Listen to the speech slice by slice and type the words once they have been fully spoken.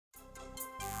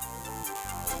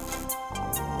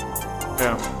A.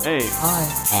 R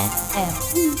S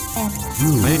F E F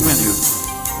U. Main menu.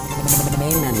 Main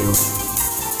menu.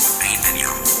 Main menu.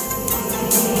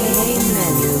 Main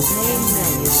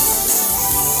menu.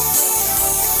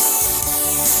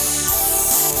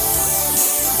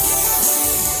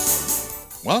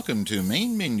 Welcome to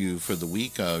Main Menu for the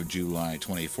week of July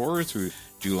 24 through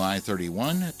July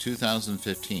 31,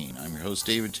 2015. I'm your host,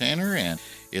 David Tanner, and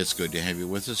it's good to have you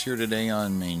with us here today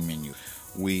on Main Menu.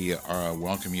 We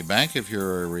welcome you back if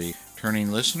you're a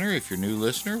returning listener. If you're a new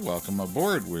listener, welcome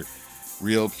aboard. We're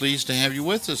real pleased to have you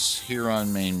with us here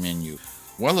on Main Menu.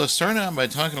 Well, let's start out by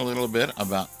talking a little bit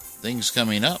about things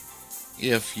coming up.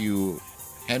 If you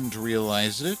hadn't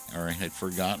realized it or had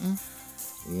forgotten,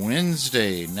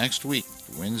 Wednesday, next week,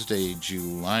 Wednesday,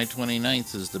 July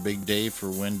 29th is the big day for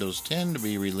Windows 10 to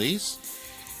be released.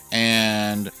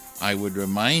 And I would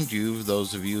remind you,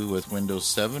 those of you with Windows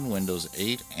 7, Windows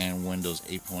 8, and Windows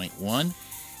 8.1,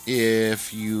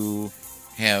 if you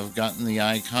have gotten the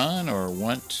icon or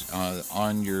want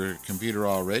on your computer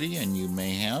already, and you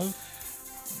may have,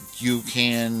 you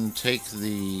can take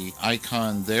the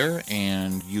icon there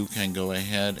and you can go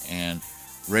ahead and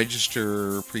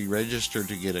pre-register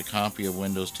to get a copy of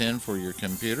Windows 10 for your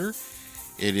computer.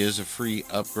 It is a free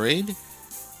upgrade,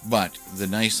 but the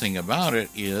nice thing about it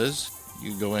is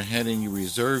you go ahead and you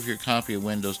reserve your copy of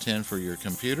Windows 10 for your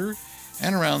computer,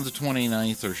 and around the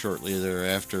 29th or shortly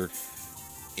thereafter,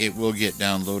 it will get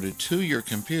downloaded to your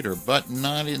computer, but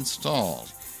not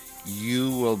installed. You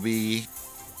will be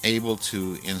able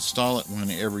to install it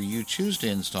whenever you choose to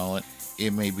install it.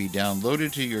 It may be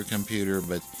downloaded to your computer,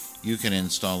 but you can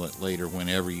install it later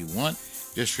whenever you want.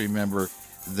 Just remember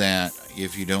that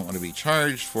if you don't want to be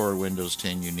charged for Windows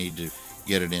 10, you need to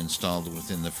get it installed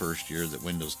within the first year that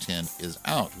Windows 10 is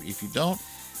out. If you don't,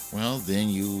 well, then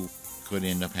you could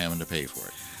end up having to pay for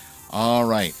it. All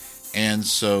right, and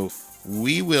so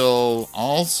we will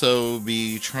also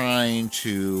be trying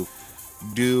to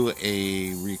do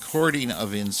a recording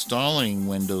of installing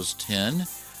Windows 10.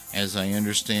 As I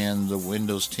understand the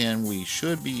Windows 10, we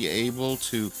should be able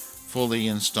to fully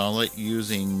install it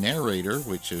using Narrator,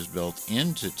 which is built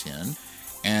into 10.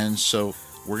 And so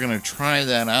we're going to try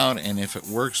that out, and if it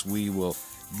works, we will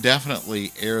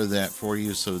definitely air that for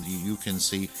you so that you can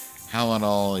see how it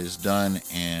all is done,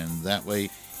 and that way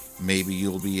maybe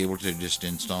you'll be able to just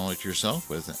install it yourself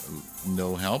with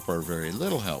no help or very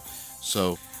little help.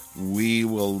 So we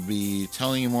will be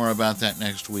telling you more about that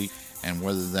next week and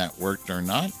whether that worked or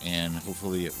not, and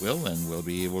hopefully it will, and we'll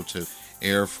be able to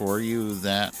air for you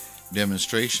that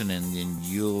demonstration, and then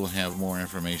you'll have more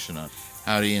information on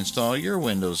how to install your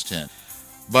Windows 10.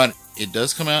 But it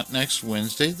does come out next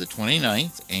Wednesday, the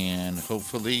 29th, and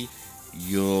hopefully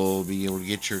you'll be able to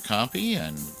get your copy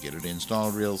and get it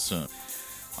installed real soon.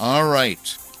 All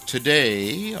right,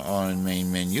 today on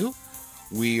Main Menu,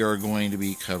 we are going to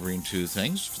be covering two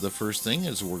things. The first thing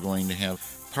is we're going to have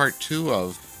part 2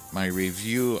 of my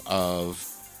review of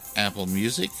Apple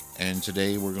Music, and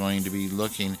today we're going to be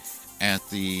looking at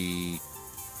the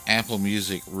Apple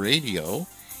Music Radio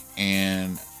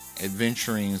and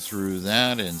adventuring through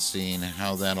that and seeing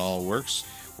how that all works.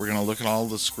 We're going to look at all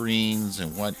the screens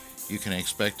and what you can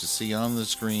expect to see on the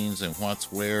screens and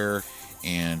what's where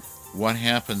and what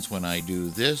happens when I do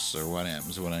this or what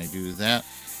happens when I do that.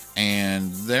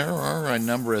 And there are a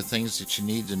number of things that you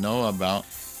need to know about,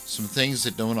 some things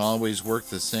that don't always work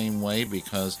the same way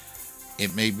because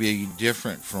it may be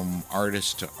different from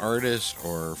artist to artist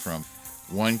or from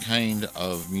one kind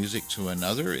of music to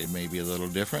another. It may be a little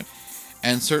different,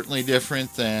 and certainly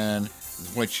different than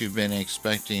what you've been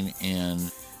expecting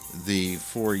in the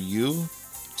For You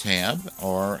tab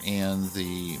or in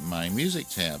the My Music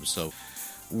tab. So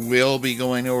we'll be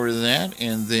going over that,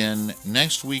 and then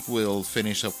next week we'll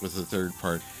finish up with the third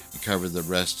part and cover the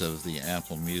rest of the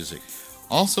Apple Music.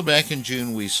 Also, back in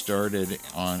June, we started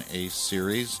on a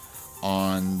series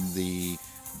on the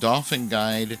Dolphin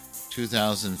Guide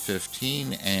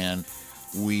 2015, and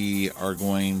we are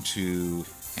going to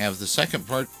have the second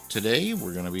part today.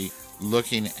 We're going to be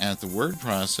looking at the word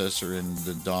processor in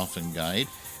the Dolphin Guide.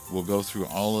 We'll go through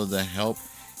all of the help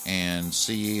and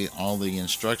see all the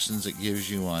instructions it gives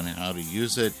you on how to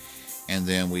use it, and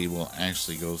then we will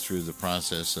actually go through the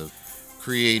process of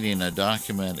creating a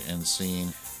document and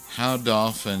seeing how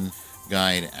Dolphin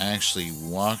Guide actually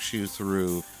walks you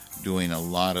through doing a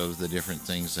lot of the different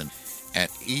things, and at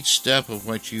each step of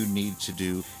what you need to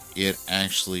do, it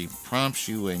actually prompts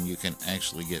you and you can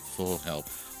actually get full help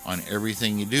on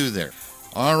everything you do there.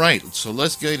 All right, so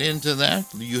let's get into that.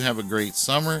 You have a great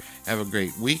summer, have a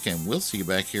great week, and we'll see you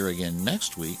back here again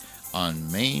next week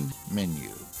on Main Menu.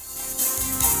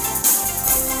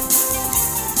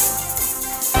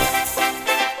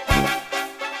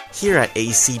 Here at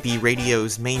ACB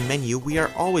Radio's main menu, we are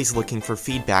always looking for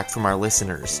feedback from our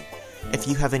listeners. If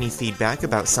you have any feedback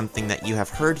about something that you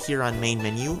have heard here on Main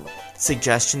Menu,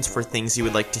 suggestions for things you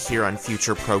would like to hear on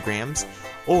future programs,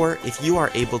 or if you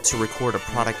are able to record a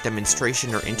product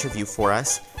demonstration or interview for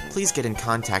us, please get in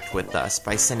contact with us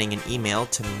by sending an email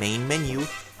to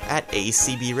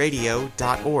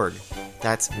mainmenu@acbradio.org.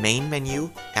 That's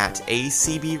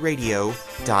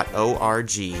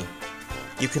mainmenu@acbradio.org.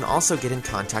 You can also get in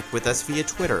contact with us via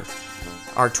Twitter.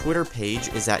 Our Twitter page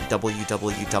is at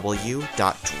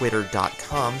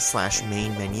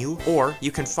www.twitter.com/mainmenu, or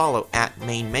you can follow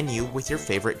 @mainmenu with your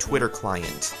favorite Twitter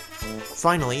client.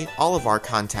 Finally, all of our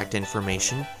contact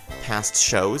information, past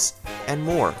shows, and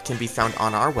more can be found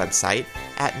on our website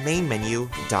at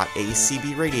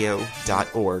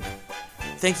mainmenu.acbradio.org.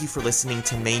 Thank you for listening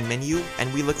to Main Menu,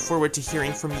 and we look forward to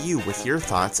hearing from you with your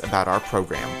thoughts about our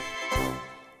program.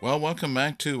 Well, welcome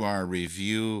back to our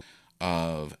review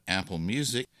of Apple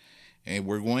Music. And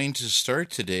we're going to start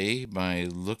today by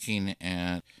looking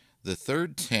at the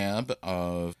third tab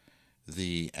of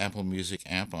the Apple Music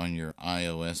app on your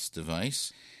iOS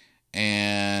device.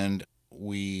 And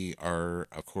we are,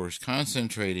 of course,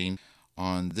 concentrating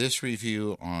on this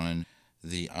review on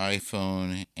the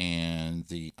iPhone and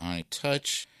the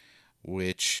iTouch,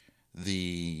 which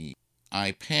the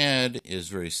iPad is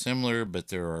very similar, but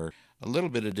there are a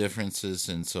little bit of differences,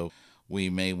 and so we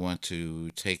may want to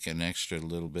take an extra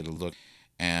little bit of look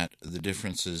at the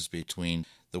differences between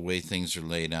the way things are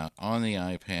laid out on the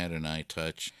iPad and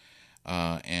iTouch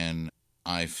and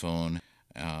iPhone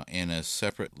in a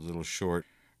separate little short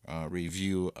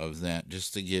review of that,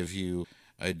 just to give you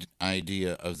an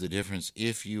idea of the difference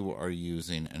if you are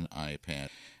using an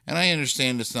iPad. And I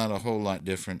understand it's not a whole lot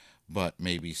different, but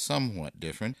maybe somewhat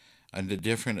different, and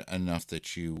different enough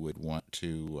that you would want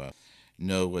to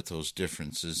know what those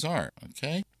differences are.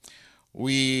 Okay,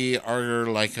 we are,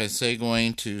 like I say,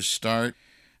 going to start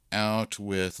out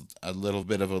with a little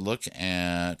bit of a look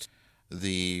at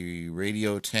the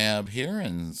radio tab here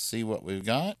and see what we've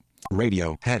got.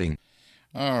 Radio heading.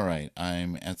 All right,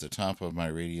 I'm at the top of my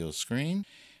radio screen,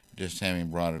 just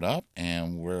having brought it up,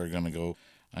 and we're going to go.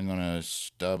 I'm going to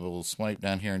double swipe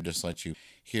down here and just let you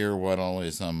hear what all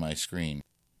is on my screen.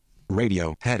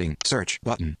 Radio heading. Search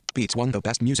button. Beats one the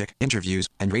best music, interviews,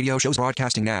 and radio shows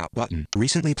broadcasting now button.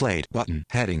 Recently played button.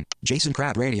 Heading. Jason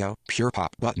Crabb Radio, Pure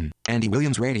Pop button. Andy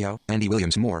Williams Radio, Andy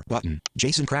Williams More button.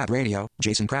 Jason Crabb Radio,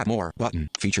 Jason Crabb More button.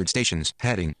 Featured stations.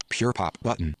 Heading. Pure Pop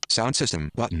button. Sound system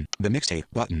button. The mixtape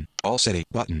button. All City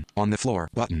button. On the Floor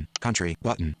button. Country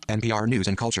button. NPR News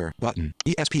and Culture button.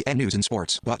 ESPN News and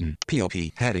Sports button.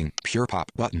 POP heading. Pure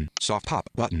Pop button. Soft Pop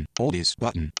button. Oldies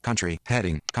button. Country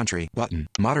heading. Country button.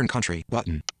 Modern Country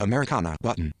button. Americana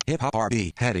button. Hip Hop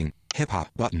RB heading. Hip Hop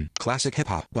button. Classic Hip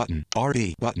Hop button.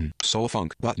 R&B button. Soul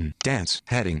Funk button. Dance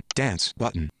heading. Dance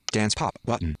button. Dance Pop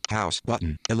button. House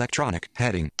button. Electronic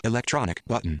heading. Electronic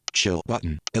button. Chill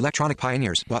button. Electronic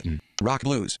Pioneers button. Rock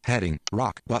Blues heading.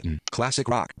 Rock button. Classic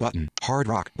Rock button. Hard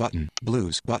Rock button.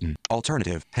 Blues button.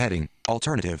 Alternative heading.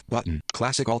 Alternative button.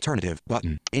 Classic Alternative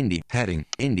button. Indie heading.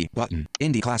 Indie button.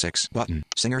 Indie Classics button.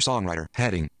 Singer-songwriter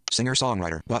heading.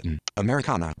 Singer-songwriter button.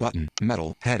 Americana button.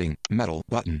 Metal heading. Metal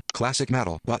button. Classic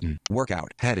Metal button.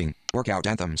 Workout heading. Workout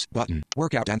Anthems button.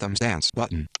 Workout Anthems Dance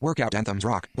button. Workout Anthems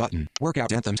Rock button.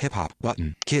 Workout Anthems Hip Hop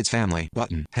button. Kids Family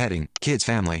button. Heading. Kids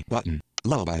Family button.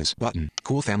 Lullabies button.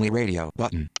 Cool Family Radio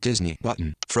button. Disney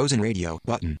button. Frozen Radio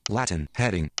button. Latin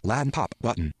heading. Latin Pop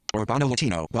button. Urbano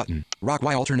Latino button. Rock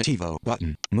y Alternativo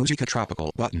button. Música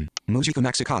Tropical button. Música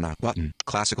Mexicana button.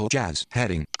 Classical Jazz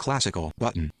heading. Classical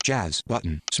button. Jazz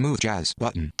button. Smooth Jazz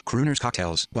button. Crooners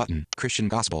Cocktails button. Christian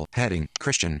Gospel heading.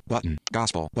 Christian button.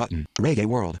 Gospel button. Reggae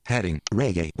World heading.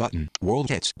 Reggae button. World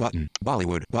Hits button.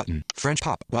 Bollywood button. French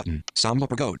Pop button. Samba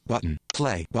Brigode button.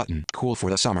 Play button. Cool for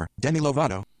the Summer. Demi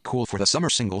Lovato. Cool for the Summer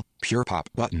single. Pure Pop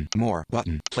button. More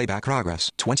button. Playback progress.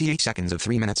 28 seconds of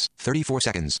 3 minutes. 34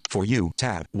 seconds. For you.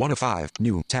 Tab 1 of 5.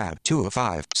 New. Tab 2 of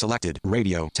 5. Selected.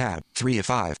 Radio. Tab 3 of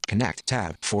 5. Connect.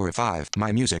 Tab 4 of 5.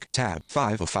 My Music. Tab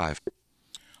 5 of 5.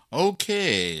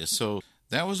 Okay, so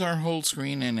that was our whole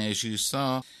screen, and as you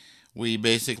saw, we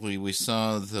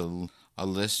saw a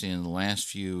listing of the last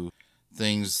few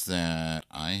things that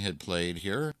I had played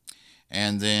here,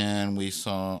 and then we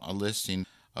saw a listing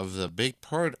of the big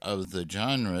part of the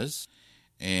genres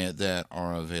that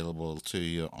are available to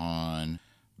you on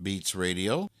Beats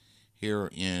Radio here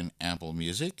in Apple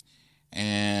Music.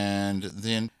 And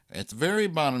then at the very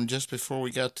bottom, just before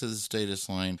we got to the status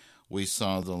line, we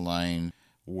saw the line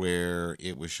where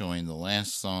it was showing the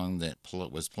last song that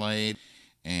was played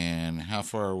and how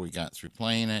far we got through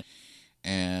playing it.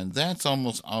 And that's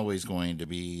almost always going to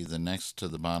be the next to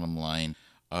the bottom line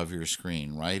of your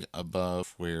screen, right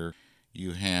above where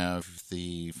you have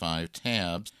the 5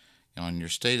 tabs on your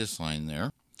status line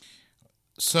there.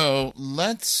 So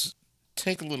let's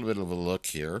take a little bit of a look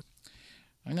here.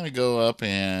 I'm going to go up,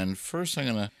 and first I'm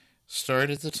going to start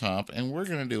at the top, and we're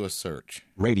going to do a search.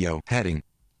 Radio. Heading.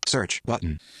 Search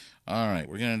button. All right,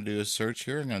 we're going to do a search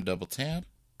here. I'm going to double tap.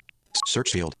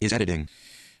 Search field is editing.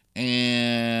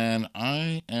 And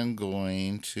I am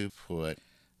going to put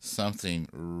something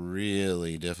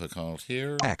really difficult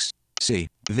here. X C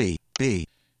V B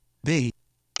B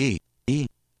E E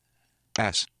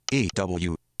S E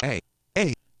W A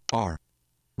R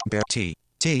Bear T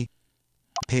T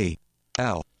P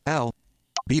L L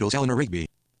Beatles Eleanor Rigby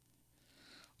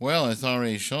Well, it's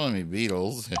already showing me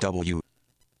Beatles. W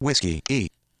Whiskey E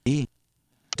E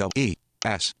W E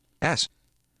S S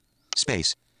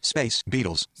Space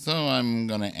Beatles. So I'm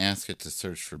going to ask it to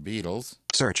search for Beatles.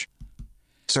 Search.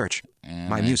 And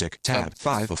My music tab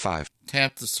 5 of 5.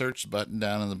 Tap the search button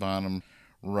down in the bottom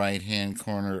right-hand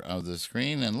corner of the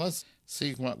screen, and let's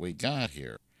see what we got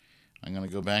here. I'm going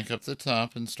to go back up the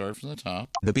top and start from the top.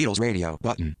 The Beatles radio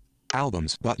button.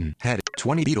 Albums button. Head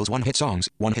 20 Beatles one hit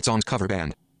songs cover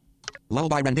band.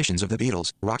 Lullaby renditions of the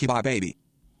Beatles. Rocky Bye Baby.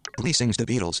 Glee sings the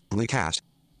Beatles. Glee cast.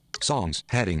 Songs.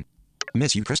 Heading.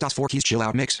 Miss You Christos Forky's Chill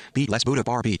Out Mix. Beatless Buddha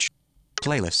Bar Beach.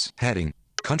 Playlists. Heading.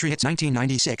 Country Hits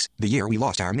 1996. The year we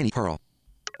lost our mini pearl.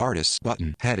 Artists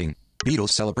button. Heading. Beatles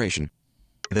Celebration.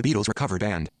 The Beatles Recover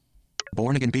Band.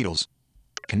 Born Again Beatles.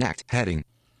 Connect. Heading.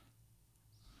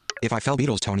 If I Fell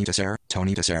Beatles Tony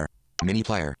Desser. Mini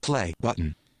player. Play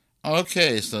button.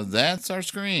 Okay, so that's our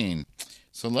screen.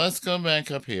 So let's go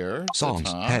back up here. Songs.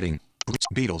 Heading.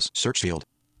 Beatles. Search field.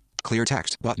 Clear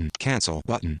text button. Cancel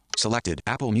button. Selected.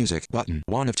 Apple Music button.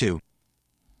 1 of 2.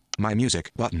 My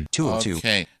Music button. 2 of 2.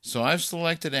 Okay, so I've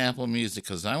selected Apple Music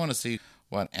because I want to see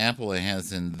what Apple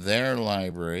has in their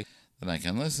library that I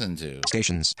can listen to.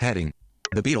 Stations. Heading.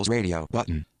 The Beatles radio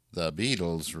button. The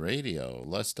Beatles Radio.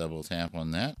 Let's double tap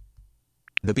on that.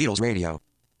 The Beatles radio.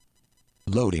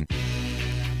 Loading.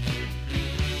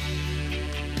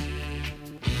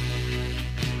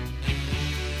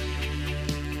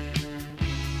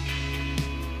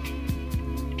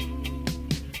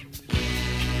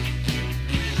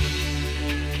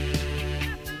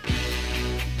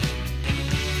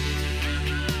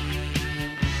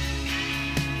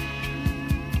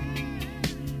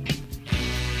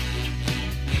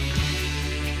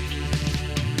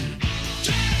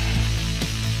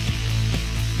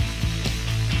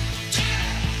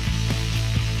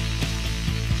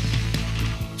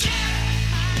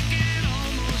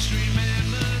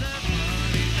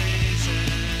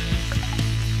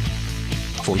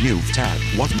 For you, tab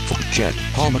 1 for Chet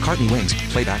Paul McCartney Wings,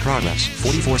 playback progress,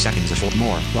 44 seconds of for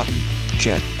more button.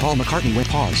 Chet Paul McCartney wing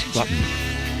pause button.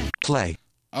 Play.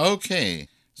 Okay,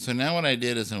 so now what I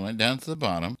did is I went down to the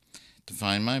bottom to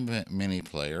find my mini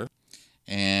player,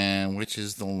 and which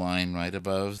is the line right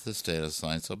above the status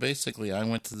line. So basically I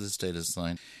went to the status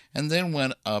line and then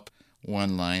went up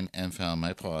one line and found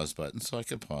my pause button so I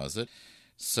could pause it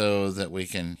so that we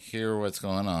can hear what's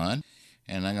going on.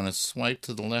 And I'm going to swipe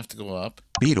to the left to go up.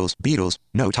 Beatles,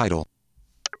 no title.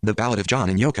 The Ballad of John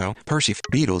and Yoko, Percy,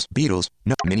 Beatles,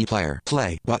 no mini player,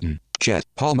 play button. Chet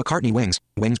Paul McCartney Wings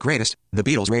greatest, the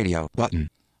Beatles radio button.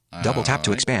 Double tap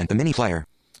to expand the mini player.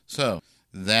 So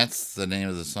that's the name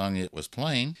of the song it was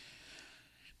playing.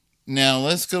 Now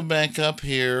let's go back up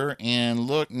here and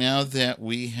look. Now that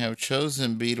we have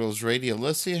chosen Beatles Radio,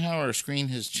 let's see how our screen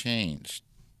has changed.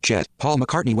 Chet Paul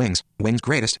McCartney Wings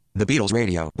greatest, the Beatles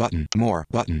radio button. More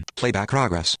button. Playback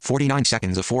progress, 49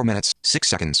 seconds of 4 minutes, 6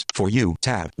 seconds. For you,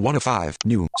 tab 1 of 5.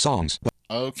 New songs.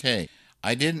 Okay,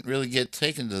 I didn't really get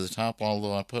taken to the top,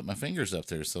 although I put my fingers up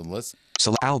there. So let's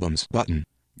select albums button.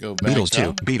 Go back Beatles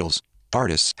up. 2. Beatles.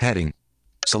 Artists. Heading.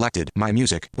 Selected. My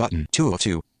Music button. 2 of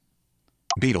 2.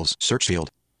 Beatles. Search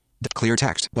field. Clear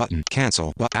text button.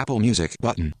 Cancel. Apple Music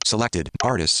button. Selected.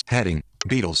 Artists. Heading.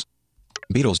 Beatles.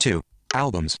 Beatles 2.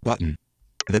 Albums button.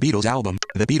 The Beatles album.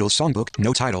 The Beatles songbook.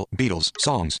 No title. Beatles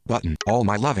songs button. All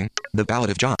My Loving. The Ballad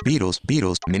of John.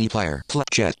 Beatles mini player.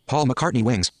 Chet Paul McCartney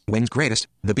Wings greatest.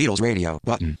 The Beatles radio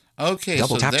button. Okay,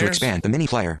 double so tap to expand the mini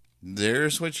player.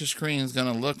 There's what your screen is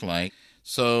going to look like.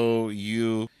 So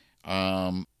you,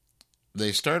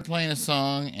 they start playing a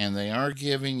song and they are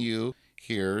giving you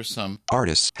here some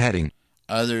artists. Heading.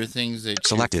 Other things that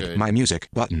selected. You could. My Music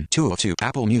button. 2 of 2.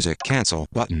 Apple Music. Cancel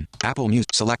button. Apple Music.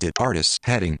 Selected. Artists.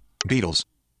 Heading. Beatles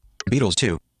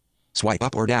 2. Swipe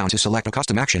up or down to select a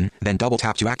custom action, then double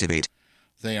tap to activate.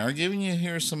 They are giving you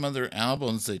here some other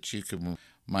albums that you could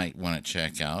might want to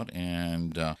check out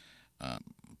and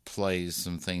play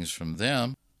some things from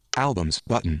them. Albums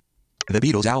button. The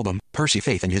Beatles album, Percy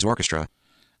Faith and His Orchestra.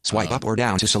 Swipe up or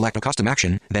down to select a custom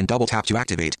action, then double tap to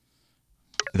activate.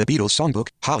 The Beatles Songbook,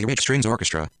 Holly Ridge Strings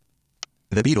Orchestra.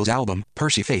 The Beatles album,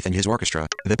 Percy Faith and His Orchestra.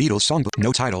 The Beatles Songbook,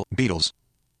 no title, Beatles.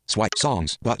 Swipe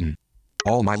songs button.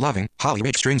 All My Loving, Holly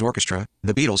Ridge Strings Orchestra.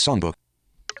 The Beatles Songbook.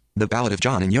 The Ballad of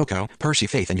John and Yoko, Percy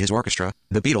Faith and His Orchestra.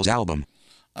 The Beatles album.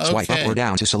 Swipe up or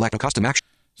down to select a custom action.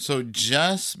 So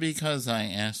just because I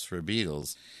asked for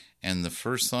Beatles, and the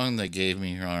first song they gave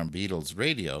me here on Beatles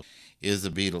Radio is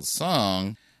a Beatles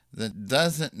song, that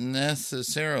doesn't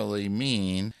necessarily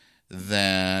mean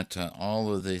that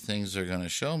all of the things they're going to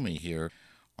show me here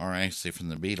are actually from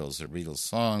the Beatles. They're Beatles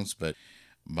songs, but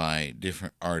by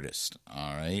different artists,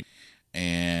 all right?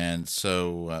 And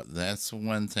so that's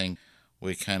one thing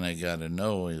we kind of got to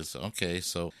know is, okay,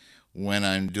 so when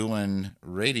I'm doing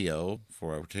radio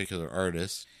for a particular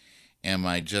artist, am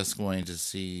I just going to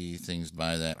see things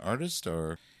by that artist,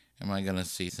 or am I going to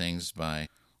see things by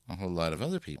a whole lot of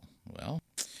other people? Well,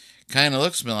 kind of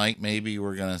looks like maybe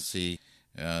we're going to see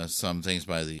some things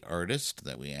by the artist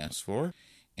that we asked for,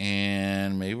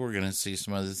 and maybe we're going to see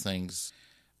some other things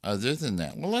other than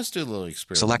that. Well, let's do a little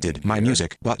experiment. Selected My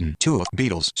Music button. 2 of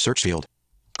Beatles search field.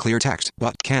 Clear text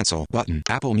but cancel button.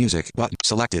 Apple Music button.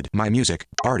 Selected My Music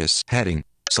artists heading.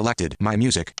 Selected My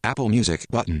Music Apple Music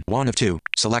button. 1 of 2.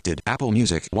 Selected Apple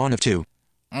Music 1 of 2.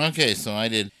 Okay, so I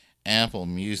did Apple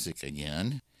Music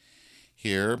again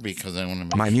here because I want to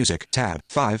make My Music tab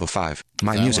 5 of 5.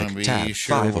 My Music tab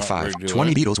sure 5 of 5.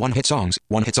 20 Beatles 1 hit songs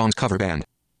cover band.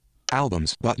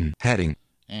 Albums button heading.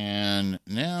 And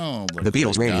now the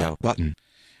Beatles Radio button.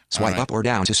 Swipe up or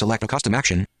down to select a custom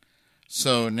action.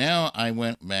 So now I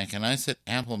went back and I said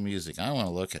Apple Music. I want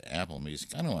to look at Apple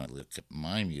Music. I don't want to look at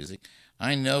my music.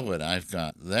 I know what I've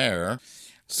got there.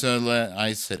 So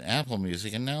I said Apple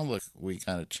Music, and now look, we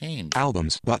got to change.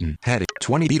 Albums button heading.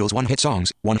 20 Beatles 1 hit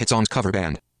songs cover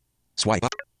band. Swipe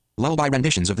up. Lullaby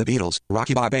renditions of the Beatles,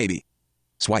 Rocky Bye Baby.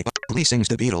 Swipe up. Glee sings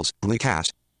the Beatles, Glee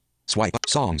cast. Swipe up.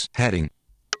 Songs heading.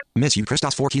 Miss You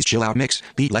Christos Forky's Chill Out Mix,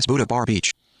 Beatless Buddha Bar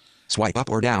Beach. Swipe up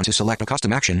or down to select a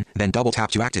custom action, then double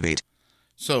tap to activate.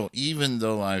 So even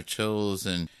though I've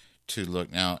chosen to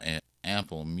look now at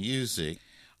Apple Music,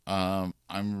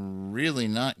 I'm really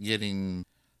not getting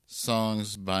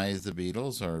songs by the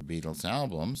Beatles or Beatles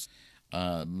albums.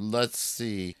 Let's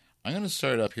see. I'm going to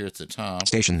start up here at the top.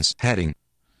 Stations heading.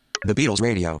 The Beatles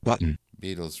Radio button.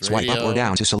 Beatles Radio. Swipe up or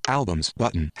down to select albums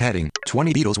button heading.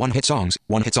 20 Beatles 1 hit songs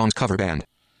cover band.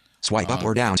 Swipe up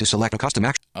or down to select a custom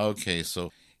action. Okay,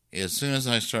 so as soon as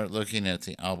I start looking at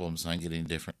the albums, I'm getting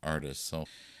different artists. So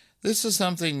this is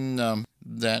something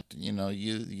that,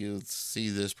 you see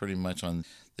this pretty much on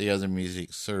the other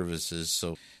music services.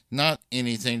 So not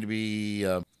anything to be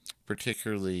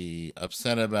particularly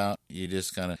upset about. You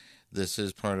just this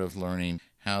is part of learning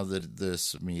how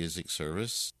this music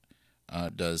service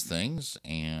does things,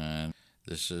 and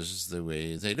this is the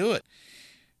way they do it.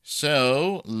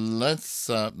 So let's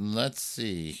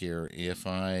see here. If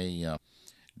I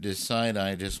decide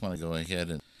I just want to go ahead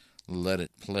and let it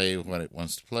play what it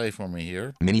wants to play for me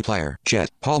here. Mini player,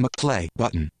 Jet, Paul McPlay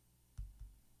button.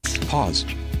 Pause.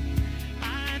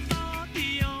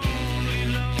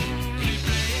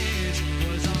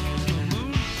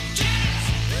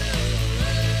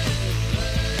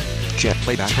 Jet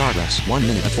playback progress 1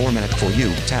 minute and 4 minute for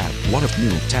you tab 1 of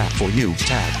new tab for you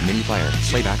tab mini player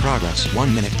playback progress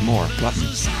 1 minute more button.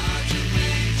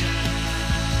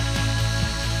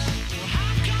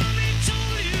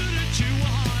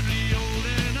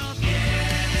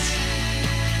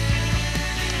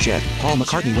 Jet Paul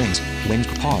McCartney wings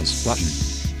pause button.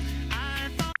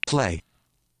 Play.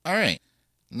 All right.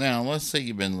 Now let's say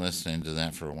you've been listening to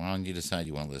that for a while and you decide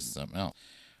you want to listen to something else.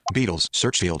 Beatles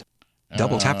search field.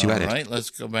 Double tap to edit. All right, let's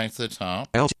go back to the top.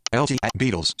 LT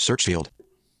Beatles search field.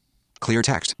 Clear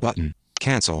text button.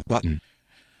 Cancel button.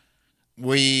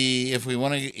 If we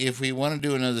want to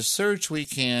do another search, we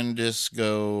can just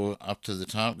go up to the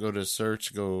top, go to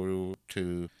search, go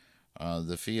to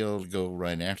the field, go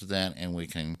right after that, and we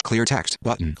can clear text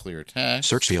button. Clear text.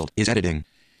 Search field is editing.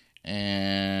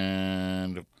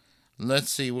 And let's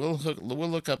see, we'll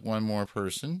look up one more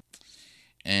person.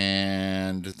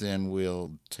 And then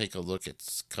we'll take a look at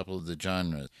a couple of the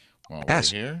genres while we're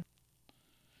here.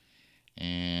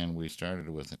 And we started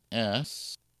with an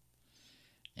S.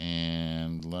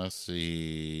 And let's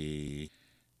see.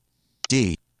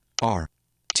 D R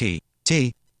T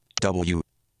T W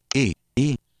E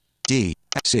E D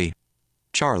C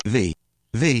Charlie V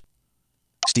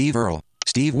Steve Earle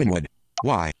Steve Winwood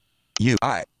Y U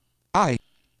I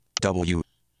W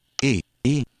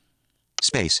E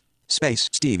space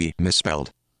Stevie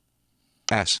misspelled.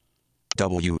 S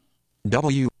W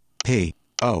W P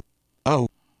O O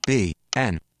B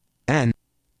N N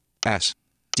S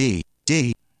D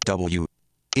D W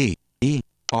E E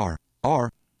R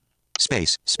R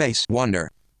space Wonder.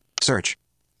 Search.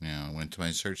 Now I went to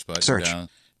my search button Search.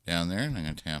 down there, and I'm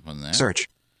going to tap on that. Search.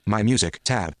 My Music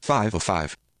tab 5 of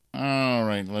 5. All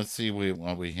right, let's see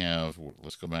what we have.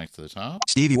 Let's go back to the top.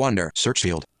 Stevie Wonder search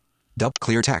field.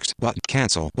 Clear text button.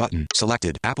 Cancel button.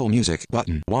 Selected. Apple Music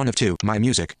button. 1 of 2. My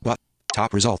Music button.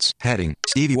 Top results. Heading.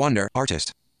 Stevie Wonder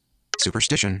artist.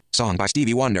 Superstition song by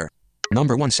Stevie Wonder.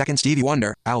 Number 1 second Stevie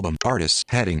Wonder album artists.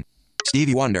 Heading.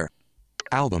 Stevie Wonder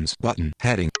albums button.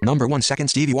 Heading. Number 1 second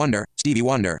Stevie Wonder.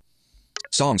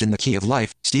 Songs in the Key of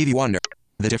Life. Stevie Wonder.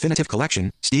 The Definitive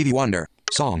Collection. Stevie Wonder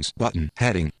songs button.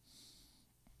 Heading.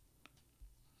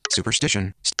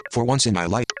 Superstition. For Once in My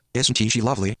Life. Isn't She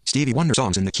Lovely? Stevie Wonder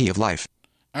songs in the Key of Life.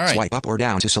 All right, Swipe up or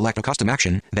down to select a custom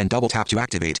action, then double tap to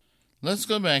activate. let's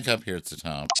go back up here at the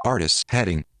top. Artists.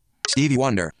 Heading. Stevie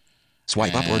Wonder.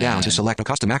 Swipe up or down to And- select a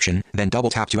custom action, then double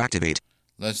tap to activate.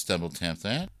 Let's double tap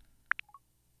that,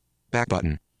 Back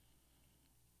button.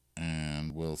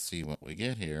 and we'll see what we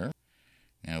get here.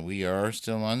 Now, we are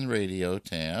still on the radio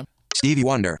tab. Stevie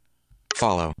Wonder.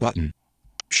 Follow button.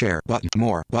 Share button.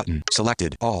 More button.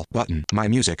 Selected all button. My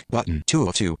Music button. 2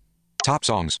 of 2. Top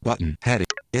songs button. Heading.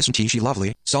 Isn't She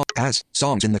Lovely?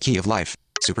 Songs in the Key of Life.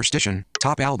 Superstition.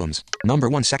 Top albums. Number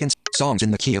 1 second. Songs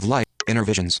in the Key of Life. Inner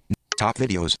Visions. Top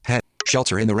videos. Head.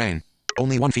 Shelter in the Rain.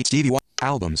 Only 1 feat Stevie Wonder.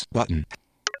 Albums button.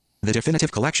 The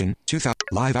Definitive Collection. 2000.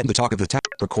 Live at the Talk of the Town.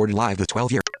 Recorded live the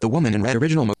 12-year. The Woman in Red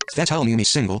original. Tell Me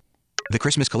single. The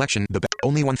Christmas Collection.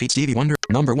 Only 1 feat Stevie Wonder.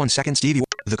 Number 1 second Stevie.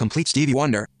 The Complete Stevie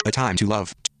Wonder. A Time to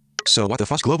Love. So What the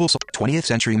Fuss Global 20th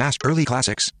Century Master Early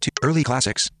Classics. Early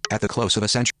Classics. At the Close of a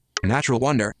Century. Natural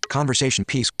Wonder. Conversation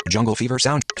Piece. Jungle Fever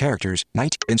Sound. Characters.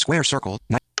 Night. In Square Circle.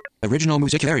 Original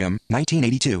Musicarium.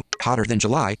 1982. Hotter Than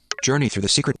July. Journey Through the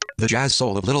Secret. The Jazz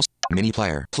Soul of Little. Mini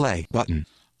Player. Play button.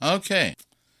 Okay,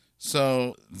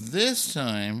 so this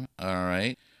time, all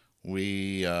right,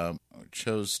 we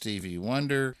chose Stevie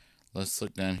Wonder. Let's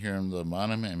look down here on the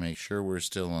bottom and make sure we're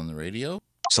still on the radio.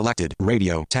 Selected.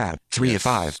 Radio. Tab. 3 of Yes,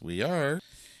 5. we are.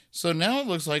 So now it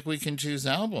looks like we can choose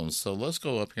albums. So let's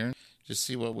go up here and just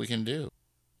see what we can do.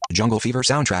 Jungle Fever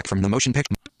soundtrack from the motion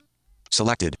picture.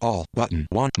 Selected. All. Button.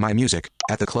 1. My Music.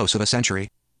 At the Close of a Century.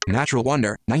 Natural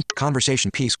Wonder.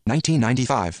 Conversation Piece.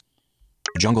 1995.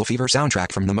 Jungle Fever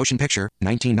soundtrack from the motion picture.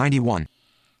 1991.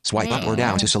 Swipe up or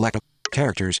down to select a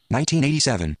characters.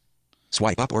 1987.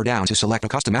 Swipe up or down to select a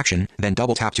custom action, then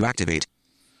double tap to activate.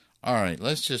 All right,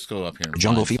 let's just go up here and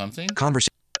Jungle find Fever. something.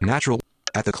 Conversation. Natural.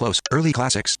 At the Close. Early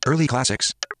Classics.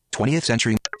 20th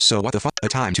Century. So What the Fuck? A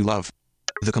Time to Love.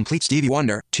 The Complete Stevie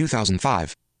Wonder.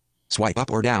 2005. Swipe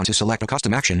up or down to select a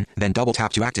custom action, then double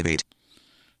tap to activate.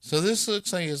 So this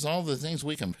looks like it's all the things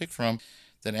we can pick from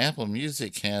that Apple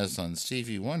Music has on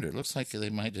Stevie Wonder. It looks like they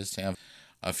might just have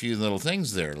a few little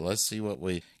things there. Let's see what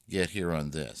we get here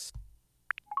on this.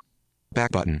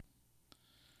 Back button.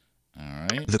 All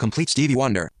right. The Complete Stevie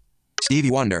Wonder. Stevie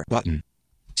Wonder button.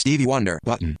 Stevie Wonder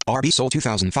button. RB Soul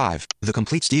 2005. The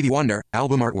Complete Stevie Wonder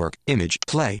album artwork. Image.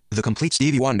 Play. The Complete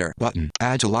Stevie Wonder button.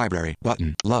 Add to library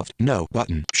button. Loved. No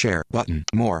button. Share button.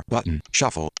 More button.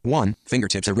 Shuffle. 1.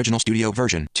 Fingertips original studio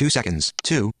version. 2 seconds.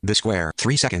 2. The Square.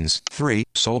 3 seconds. 3.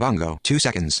 Soul Bongo. 2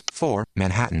 seconds. 4.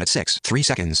 Manhattan at 6. 3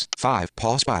 seconds. 5.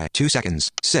 Paul Spy. 2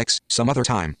 seconds. 6. Some Other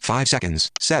Time. 5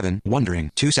 seconds. 7.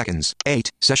 Wondering. 2 seconds.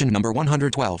 8. Session number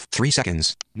 112. 3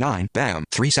 seconds. 9. Bam.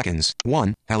 3 seconds.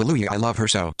 1. Hallelujah I Love Her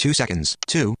So. 2 seconds.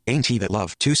 2. Ain't He That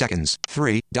Love. 2 seconds.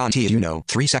 3. Don T. You Know.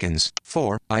 3 seconds.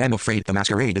 4. I Am Afraid the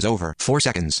Masquerade Is Over. 4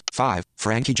 seconds. 5.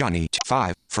 Frankie Johnny.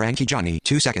 5. Frankie Johnny.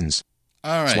 2 seconds.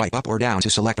 All right. Swipe up or down to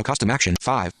select a custom action.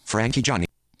 5. Frankie Johnny.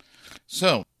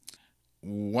 So,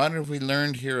 what have we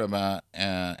learned here about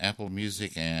Apple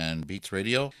Music and Beats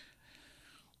Radio?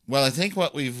 Well, I think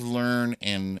what we've learned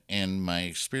in my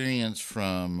experience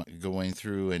from going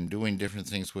through and doing different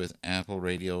things with Apple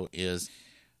Radio is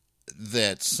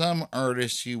that some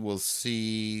artists you will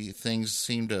see things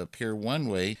seem to appear one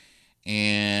way,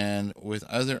 and with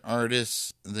other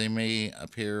artists they may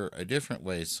appear a different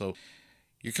way. So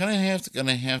you're going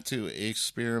to have to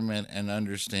experiment and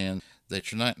understand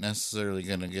that you're not necessarily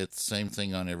going to get the same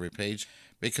thing on every page,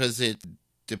 because it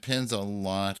depends a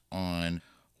lot on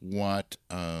what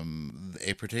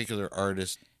a particular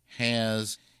artist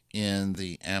has in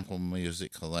the Apple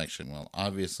Music collection. Well,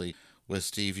 obviously with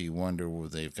Stevie Wonder, where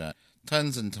they've got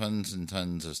tons and tons and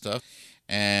tons of stuff,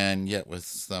 and yet with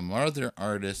some other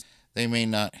artists they may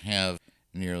not have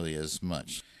nearly as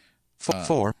much.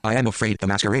 4. I Am Afraid the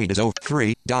Masquerade is Over.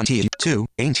 3. Don T. 2.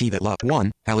 Ain't He That Love.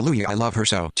 1. Hallelujah I Love Her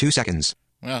So. 2 seconds.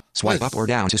 Well, Swipe up or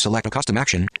down to select a custom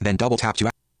action, then double tap to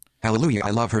Hallelujah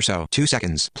I Love Her So. 2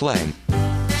 seconds. Play.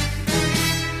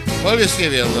 We'll just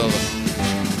give you a little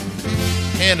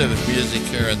hand of music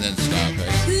here and then stop it.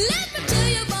 Let me tell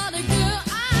you about a girl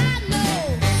I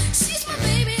know. She's my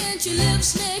baby and she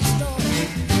lives next door.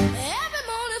 Every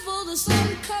morning before the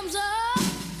sun comes up,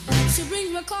 she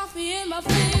brings me coffee in my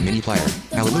favorite Mini player.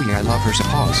 Hallelujah I Love Her So.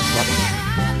 Pause.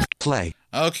 Button. Play.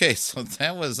 Okay, so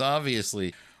that was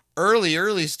obviously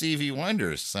early Stevie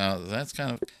Wonder. So that's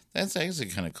actually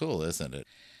kind of cool, isn't it?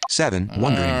 7.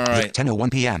 Wondering. All right.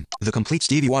 10:01 p.m. The Complete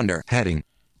Stevie Wonder. Heading.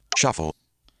 Shuffle.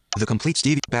 The Complete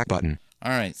Stevie. Back button.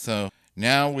 All right, so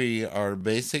now we are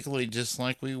basically just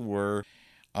like we were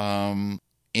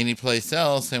anyplace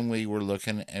else, and we were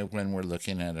looking at when we're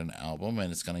looking at an album,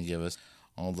 and it's going to give us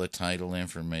all the title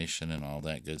information and all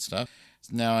that good stuff.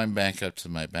 So now I'm back up to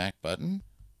my back button,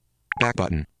 Back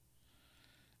button.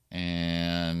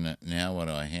 and now what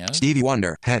do I have? Stevie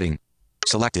Wonder. Heading.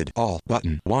 Selected. All.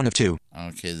 Button. 1 of 2.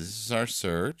 Okay, this is our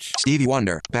search, Stevie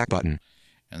Wonder. Back button.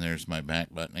 and there's my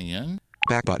back button again,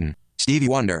 Back button. Stevie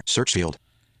Wonder. Search field.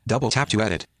 Double tap to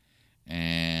edit.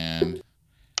 and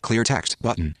Clear text.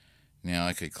 Button. now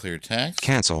I could clear text.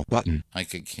 Cancel. Button. I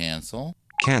could cancel.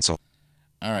 Cancel.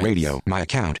 All right. Radio. My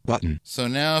account. Button. So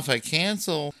now if I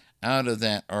cancel out of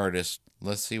that artist,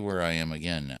 let's see where I am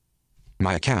again now.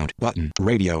 My account. Button.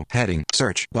 Radio. Heading.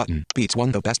 Search. Button. Beats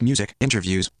 1 the best music,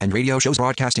 interviews, and radio shows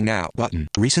broadcasting now. Button.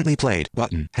 Recently played.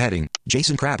 Button. Heading.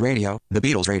 Jason Crab Radio. The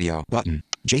Beatles Radio. Button.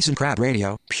 Jason Crab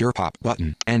Radio. Pure Pop.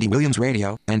 Button. Andy Williams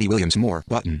Radio. Andy Williams More.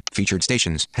 Button. Featured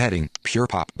stations. Heading. Pure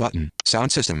Pop. Button.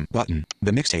 Sound System. Button.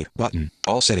 The Mixtape. Button.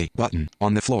 All City. Button.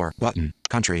 On the Floor. Button.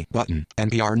 Country. Button.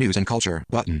 NPR News and Culture.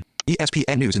 Button.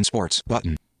 ESPN News and Sports.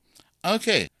 Button.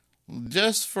 Okay,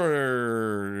 just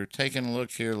for taking a look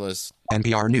here, let's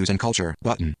NPR News and Culture.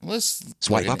 Button.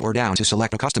 Swipe up or down to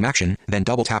select a custom action, then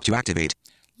double tap to activate.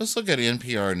 let's look at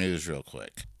NPR News real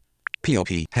quick. POP.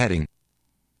 Heading.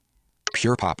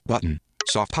 Pure Pop. Button.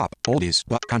 Soft Pop. Oldies.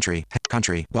 But country.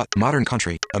 Country. But modern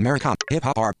country. Americana. Hip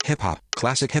Hop. Art. Hip Hop.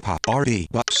 Classic Hip Hop. R&B.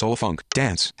 But soul funk.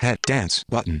 Dance. Head. Dance.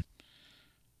 Button.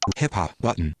 Hip Hop.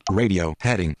 Button. Radio.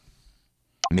 Heading.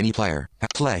 Mini player.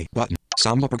 Play. Button.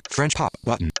 Samba. French Pop.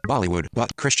 Button. Bollywood.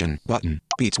 But Christian. Button.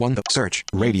 Beats 1 the search.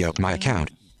 Radio. My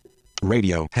account.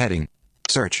 Radio. Heading.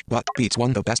 Search. But Beats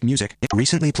 1 the best music.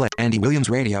 Recently played. Andy Williams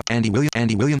Radio. Andy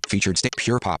Williams featured state.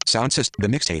 Pure Pop. Sound System. The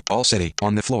Mixtape. All City.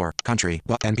 On the Floor. Country.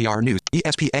 But NPR News.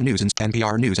 ESPN News and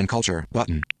NPR News and Culture.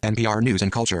 Button. NPR News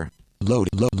and Culture.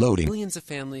 Loading. Millions of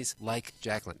families like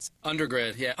Jacqueline's.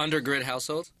 Undergrid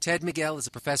household. Ted Miguel is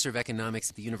a professor of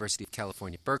economics at the University of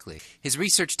California, Berkeley. His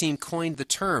research team coined the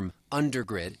term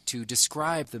undergrid to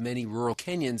describe the many rural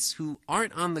Kenyans who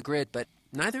aren't on the grid, but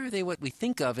neither are they what we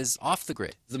think of as off the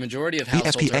grid. The majority of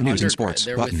households ESPN are News and undergrid. Sports.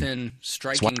 They're Button. within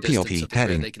striking Swap distance POP. of the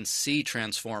Heading. grid. They can see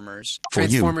transformers. For you.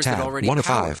 Transformers that Tab. already 1 of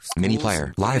power 5. Mini schools,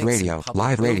 player. Live clinics, and radio. public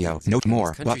Live radio. buildings Note in more.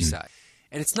 this Button. countryside.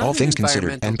 And it's not All an things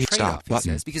considered. environmental NP. Stop. trade-off, he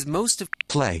Button. says, because most of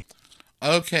Play.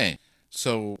 Okay,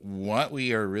 so what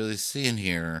we are really seeing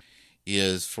here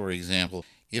is, for example,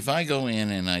 if I go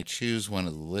in and I choose one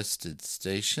of the listed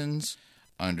stations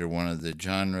under one of the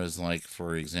genres, like,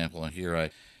 for example, here I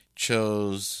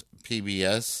chose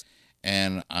PBS,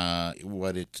 and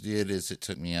what it did is it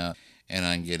took me out, and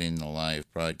I'm getting the live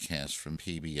broadcast from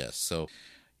PBS. So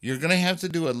you're going to have to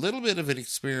do a little bit of an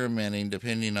experimenting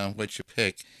depending on what you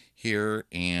pick here,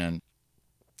 and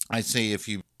I say if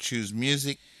you choose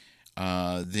music,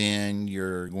 then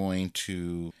you're going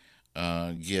to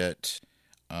get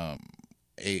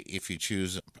if you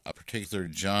choose a particular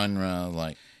genre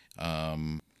like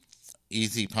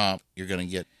easy pop, you're going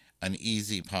to get an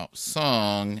easy pop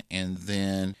song, and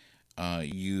then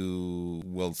you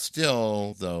will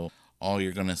still, though all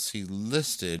you're going to see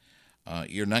listed,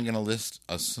 you're not going to list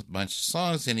a bunch of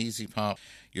songs in easy pop.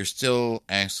 You're still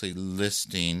actually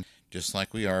listing, just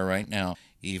like we are right now,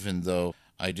 even though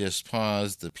I just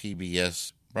paused the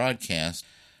PBS broadcast,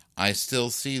 I still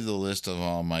see the list of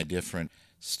all my different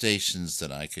stations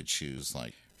that I could choose,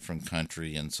 like from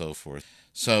country and so forth.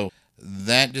 So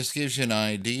that just gives you an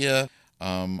idea,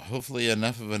 hopefully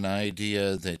enough of an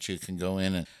idea that you can go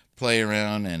in and play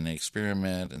around and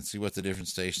experiment and see what the different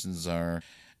stations are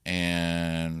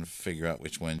and figure out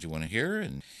which ones you want to hear.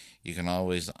 And you can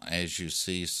always, as you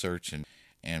see, search and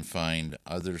find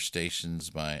other stations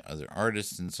by other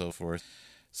artists and so forth.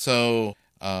 So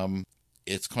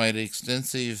it's quite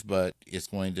extensive, but it's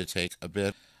going to take a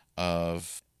bit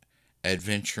of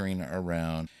adventuring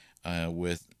around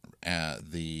with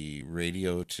the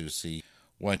radio to see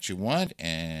what you want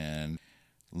and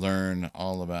learn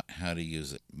all about how to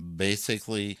use it.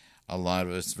 Basically, a lot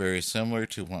of it's very similar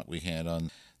to what we had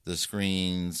on the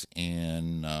screens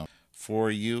in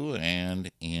For You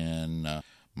and in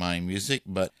My Music,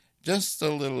 but just a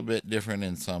little bit different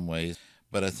in some ways.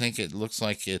 But I think it looks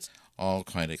like it's all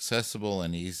quite accessible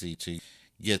and easy to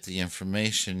get the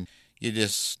information. You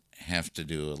just have to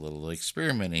do a little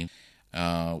experimenting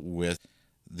with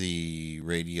the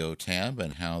radio tab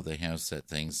and how they have set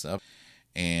things up,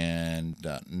 and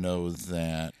know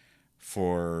that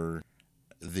for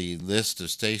the list of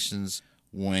stations,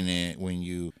 when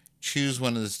you choose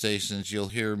one of the stations, you'll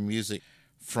hear music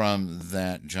from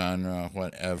that genre,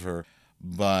 whatever,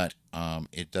 but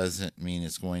it doesn't mean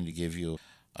it's going to give you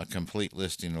a complete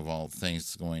listing of all the things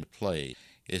it's going to play.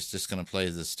 It's just going to play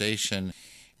the station,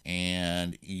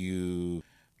 and you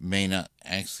may not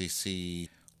actually see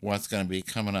what's going to be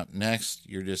coming up next.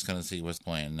 You're just going to see what's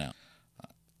playing now.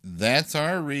 That's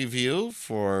our review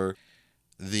for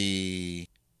the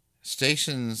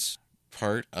stations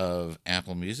part of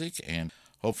Apple Music, and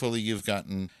hopefully you've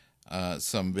gotten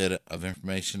some bit of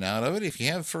information out of it. If you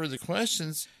have further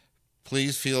questions,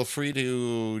 please feel free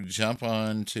to jump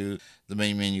on to the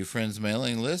Main Menu Friends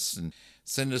mailing list and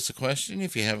send us a question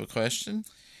if you have a question,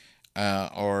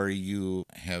 or you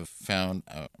have found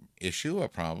an issue, a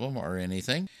problem, or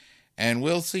anything. And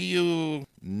we'll see you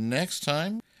next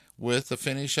time with the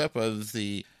finish up of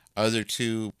the other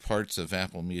two parts of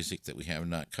Apple Music that we have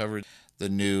not covered, the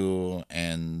New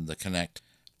and the Connect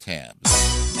tabs.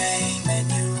 Main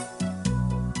menu.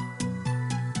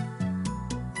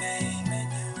 Main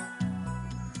menu.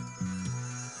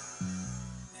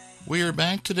 We are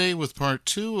back today with part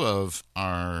 2 of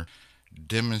our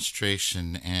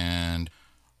demonstration and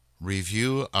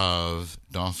review of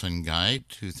Dolphin Guide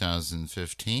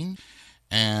 2015.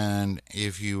 And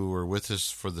if you were with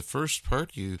us for the first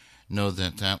part, you know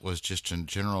that that was just a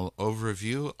general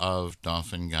overview of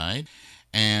Dolphin Guide.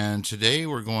 And today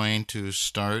we're going to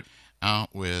start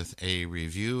out with a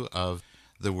review of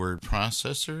the word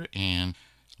processor and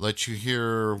let you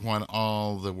hear what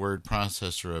all the word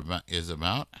processor is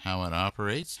about, how it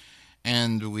operates,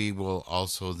 and we will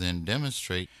also then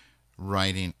demonstrate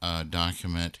writing a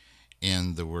document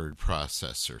in the word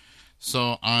processor.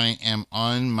 So I am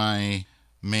on my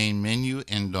main menu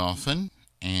in Dolphin,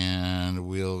 and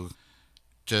we'll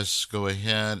just go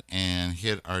ahead and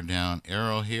hit our down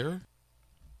arrow here.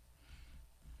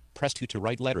 Press 2 to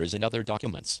write letters and other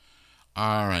documents.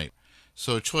 All right.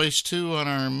 So choice 2 on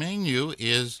our menu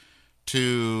is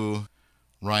to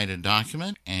write a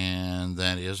document, and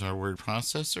that is our word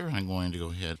processor. I'm going to go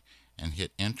ahead and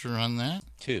hit enter on that.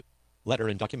 2. Letter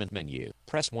and document menu.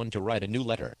 Press 1 to write a new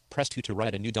letter. Press 2 to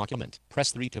write a new document.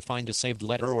 Press 3 to find a saved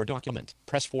letter or document.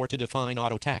 Press 4 to define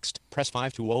auto text. Press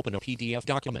 5 to open a PDF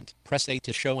document. Press 8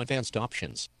 to show advanced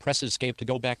options. Press escape to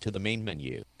go back to the main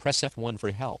menu. Press F1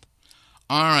 for help.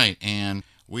 All right, and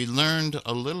we learned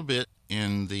a little bit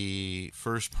in the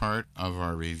first part of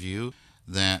our review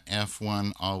that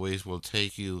F1 always will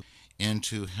take you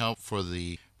into help for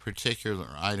the particular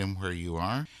item where you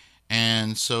are.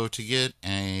 And so to get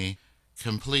a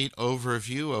complete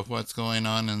overview of what's going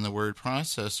on in the word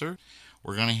processor,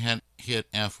 we're going to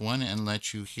hit F1 and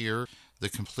let you hear the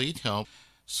complete help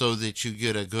so that you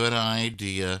get a good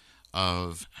idea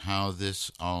of how this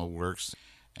all works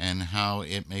and how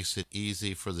it makes it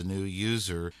easy for the new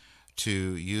user to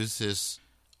use this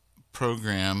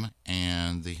program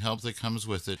and the help that comes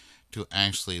with it to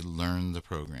actually learn the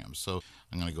program. So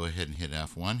I'm going to go ahead and hit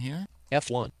F1 here.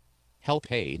 F1. Help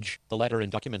page, the letter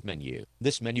and document menu.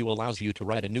 This menu allows you to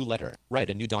write a new letter,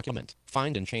 write a new document,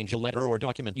 find and change a letter or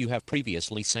document you have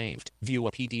previously saved, view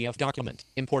a PDF document,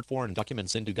 import foreign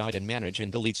documents into Guide and manage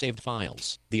and delete saved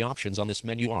files. The options on this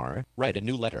menu are, write a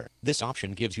new letter. This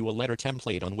option gives you a letter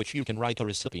template on which you can write the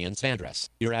recipient's address,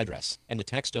 your address, and the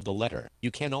text of the letter.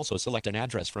 You can also select an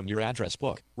address from your address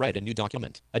book. Write a new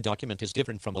document. A document is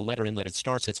different from a letter in that it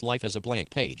starts its life as a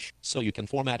blank page, so you can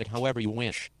format it however you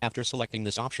wish. After selecting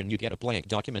this option, you get a blank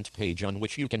document page on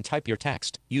which you can type your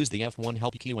text. Use the F1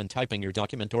 help key when typing your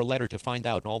document or letter to find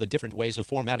out all the different ways of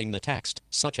formatting the text,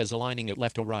 such as aligning it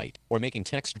left or right, or making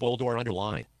text bold or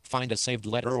underline. Find a saved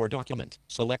letter or document.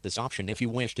 Select this option if you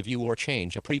wish to view or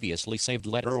change a previously saved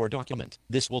letter or document.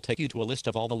 This will take you to a list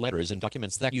of all the letters and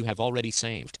documents that you have already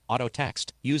saved. Auto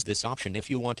text. Use this option if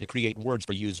you want to create words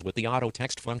for use with the auto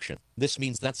text function. This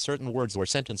means that certain words or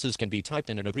sentences can be typed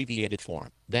in an abbreviated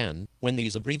form. Then, when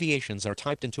these abbreviations are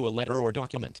typed into a letter or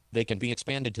document, they can be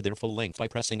expanded to their full length by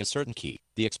pressing a certain key.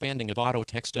 The expanding of auto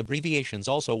text abbreviations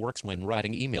also works when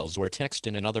writing emails or text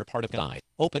in another part of Guide.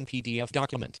 Open PDF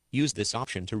document. Use this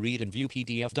option to read and view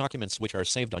PDF documents which are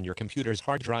saved on your computer's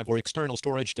hard drive or external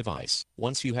storage device.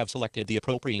 Once you have selected the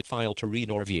appropriate file to read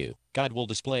or view, Guide will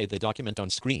display the document on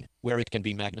screen, where it can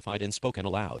be magnified and spoken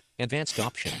aloud. Advanced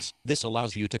options. This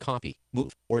allows you to copy,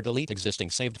 move, or delete existing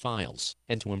saved files,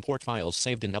 and to import files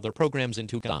saved in other programs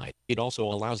into Guide. It also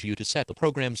allows you to set the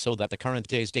program so that the current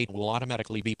day's date will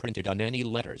automatically be printed on any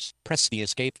letters. Press the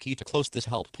Escape key to close this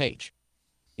help page.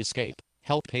 Escape.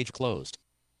 Help page closed.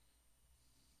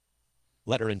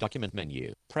 Letter and document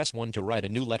menu. Press 1 to write a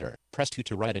new letter. Press 2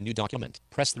 to write a new document.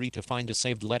 Press 3 to find a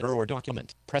saved letter or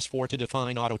document. Press 4 to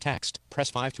define auto text. Press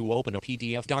 5 to open a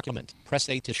PDF document. Press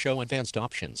 8 to show advanced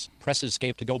options. Press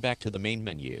Escape to go back to the main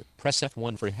menu. Press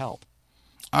F1 for help.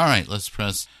 All right, let's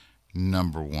press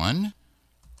number 1.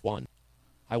 1.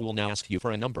 I will now ask you for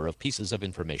a number of pieces of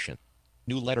information.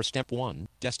 New letter step 1,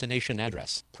 destination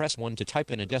address. Press 1 to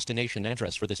type in a destination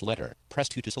address for this letter. Press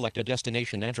 2 to select a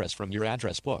destination address from your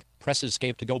address book. Press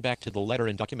Escape to go back to the letter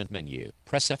and document menu.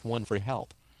 Press F1 for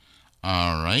help.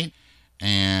 All right,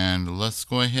 and let's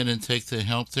go ahead and take the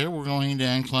help there. We're going to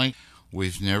act like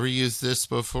we've never used this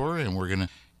before, and we're going to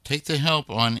take the help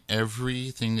on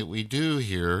everything that we do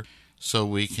here so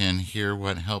we can hear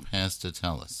what help has to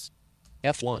tell us.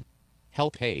 F1.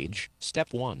 Help page,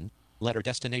 step 1. Letter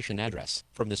destination address.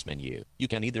 From this menu, you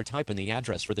can either type in the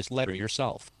address for this letter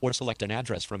yourself, or select an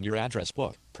address from your address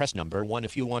book. Press number 1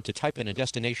 if you want to type in a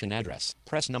destination address.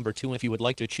 Press number 2 if you would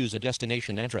like to choose a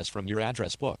destination address from your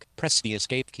address book. Press the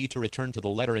Escape key to return to the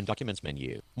letter and documents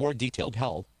menu. More detailed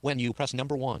help. When you press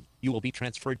number 1, you will be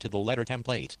transferred to the letter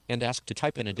template and asked to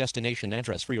type in a destination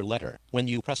address for your letter. When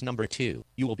you press number 2,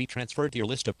 you will be transferred to your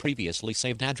list of previously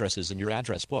saved addresses in your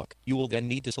address book. You will then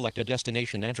need to select a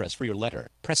destination address for your letter.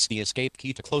 Press the Escape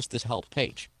key to close this help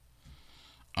page.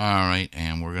 All right,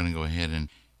 and we're going to go ahead and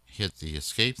hit the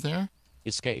Escape there.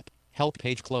 Escape. Help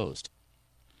page closed.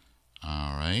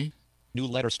 All right. New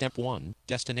letter step 1,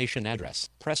 destination address.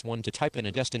 Press 1 to type in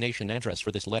a destination address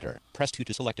for this letter. Press 2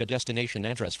 to select a destination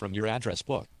address from your address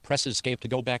book. Press Escape to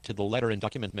go back to the letter and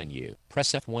document menu.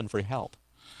 Press F1 for help.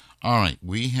 All right,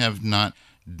 we have not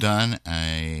done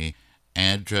a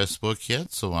address book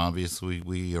yet, so obviously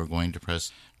we are going to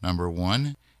press number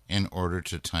 1 in order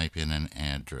to type in an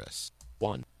address.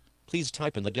 1. Please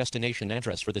type in the destination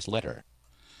address for this letter.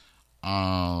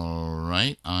 All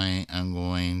right, I am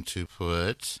going to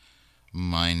put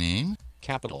my name.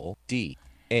 Capital D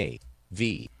A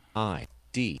V I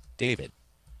D David.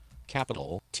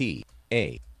 Capital T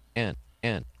A N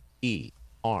N E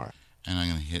R. And I'm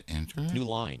going to hit enter. New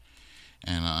line.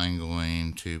 And I'm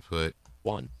going to put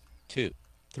 1, 2,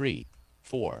 3,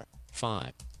 4,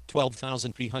 5,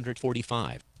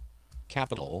 12,345.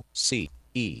 Capital C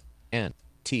E N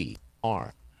T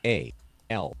R A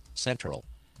L Central.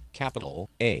 Capital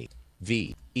A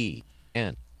V E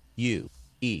N U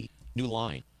E. New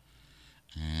line.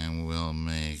 And we'll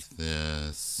make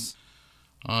this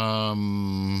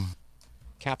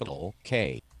Capital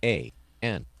K A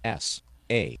N S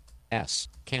A S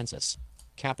Kansas.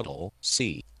 Capital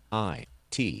C I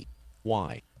T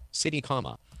Y City,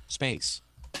 comma, space.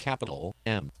 Capital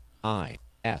M I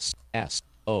S S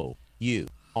O U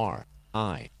R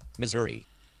I Missouri.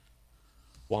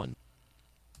 1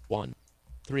 1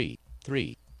 3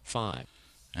 3 5.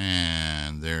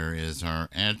 And there is our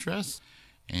address,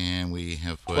 and we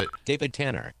have put David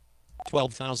Tanner,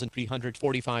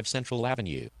 12,345 Central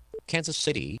Avenue, Kansas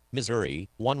City, Missouri,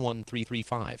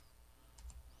 11335.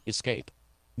 Escape.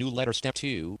 New letter step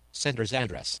 2, sender's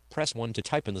address. Press 1 to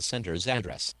type in the sender's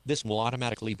address. This will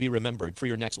automatically be remembered for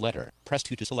your next letter. Press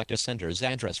 2 to select a sender's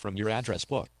address from your address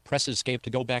book. Press Escape to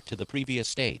go back to the previous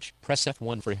stage. Press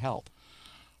F1 for help.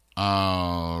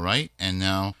 All right, and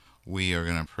now we are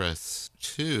going to press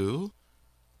 2.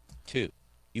 2.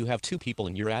 You have 2 people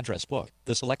in your address book.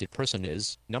 The selected person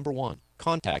is, number 1,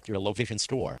 contact your low vision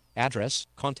store. Address,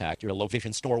 contact your low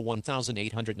vision store,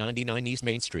 1899 East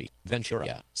Main Street,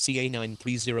 Ventura, CA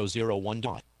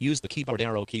 93001. Use the keyboard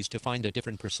arrow keys to find a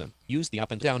different person. Use the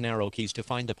up and down arrow keys to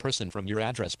find a person from your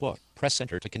address book. Press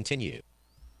enter to continue.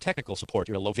 Technical support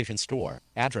your low vision store.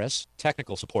 Address,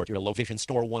 technical support your low vision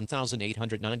store,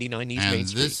 1899 East Main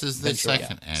Street. And this is the Ventura,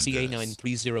 second address. CA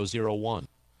 93001.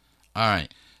 All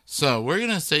right, so we're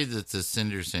going to say that the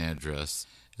sender's address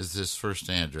is this first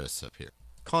address up here.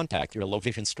 Contact your low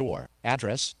vision store.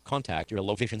 Address, contact your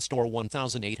low vision store,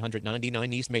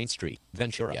 1899 East Main Street,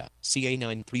 Ventura, CA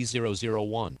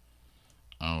 93001.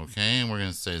 Okay, and we're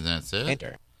going to say that's it.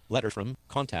 Enter. Letter from,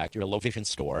 contact your low vision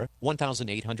store,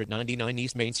 1899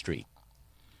 East Main Street.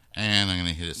 And I'm going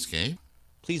to hit escape.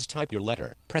 Please type your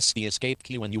letter. Press the escape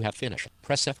key when you have finished.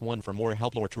 Press F1 for more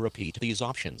help or to repeat these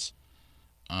options.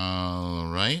 All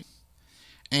right.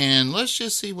 And let's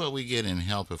just see what we get in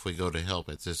help if we go to help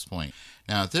at this point.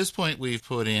 Now, at this point, we've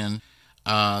put in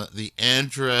the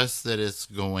address that it's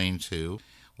going to.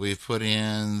 We've put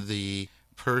in the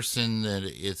person that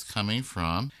it's coming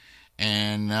from.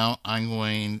 And now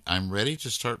I'm ready to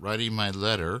start writing my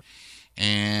letter.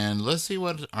 And let's see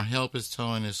what our help is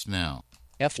telling us now.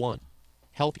 F1.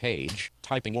 Help page,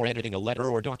 typing or editing a letter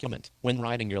or document. When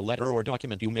writing your letter or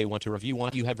document, you may want to review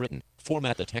what you have written.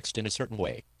 Format the text in a certain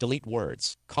way. Delete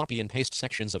words. Copy and paste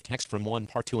sections of text from one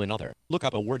part to another. Look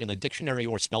up a word in a dictionary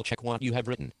or spell check what you have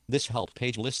written. This help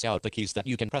page lists out the keys that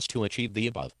you can press to achieve the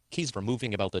above. Keys for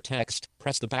moving about the text.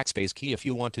 Press the backspace key if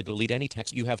you want to delete any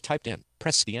text you have typed in.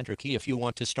 Press the enter key if you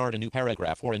want to start a new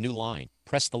paragraph or a new line.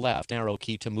 Press the left arrow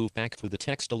key to move back through the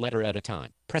text a letter at a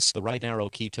time. Press the right arrow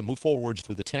key to move forward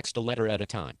through the text a letter at a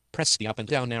time. Press the up and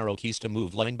down arrow keys to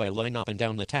move line by line up and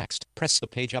down the text. Press the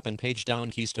page up and page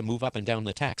down keys to move up and down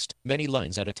the text, many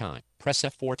lines at a time. Press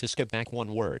F4 to skip back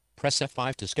one word. Press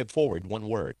F5 to skip forward one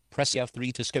word. Press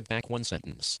F3 to skip back one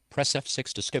sentence. Press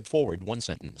F6 to skip forward one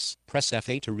sentence. Press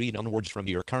F8 to read onwards from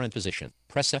your current position.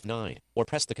 Press F9, or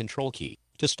press the Control key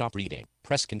to stop reading.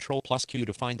 Press Ctrl plus Q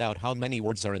to find out how many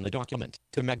words are in the document.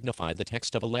 To magnify the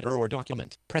text of a letter or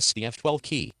document, press the F12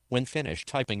 key. When finished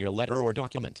typing your letter or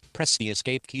document, press the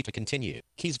Escape key to continue.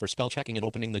 Keys for spell checking and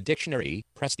opening the dictionary,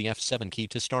 press the F7 key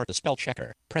to start the spell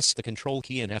checker. Press the Control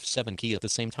key and F7 key at the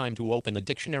same time to open the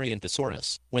dictionary and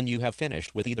thesaurus. When you have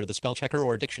finished with either the spell checker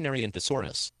or dictionary and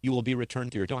thesaurus, you will be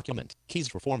returned to your document. Keys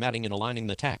for formatting and aligning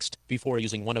the text. Before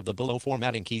using one of the below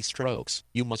formatting keystrokes,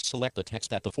 you must select the text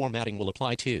that the formatting will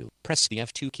apply to. Press the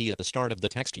F2 key at the start of the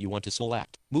text you want to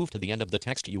select. Move to the end of the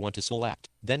text you want to select.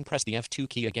 Then press the F2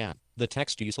 key again. The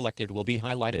text you selected will be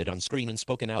highlighted on screen and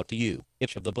spoken out to you.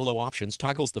 Each of the below options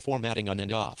toggles the formatting on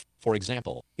and off. For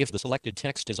example, if the selected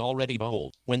text is already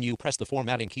bold, when you press the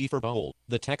formatting key for bold,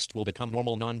 the text will become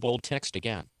normal non-bold text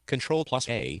again. Control plus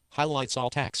A highlights all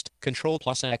text. Control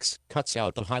plus X cuts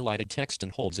out the highlighted text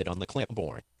and holds it on the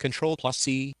clipboard. Control plus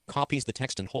C copies the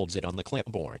text and holds it on the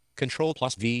clipboard. Control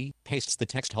plus V pastes the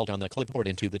text held on the clipboard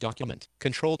into the document.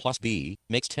 Control plus B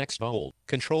makes text bold.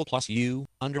 Control plus U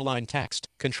underline text.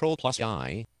 Control plus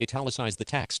I italicize the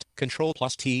text. Control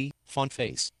plus T font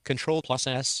face. Control plus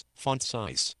S font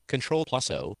size. Control plus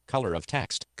O color of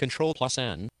text. Control plus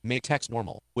N make text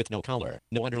normal with no color,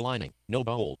 no underlining, no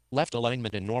bold, left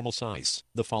alignment and normal size.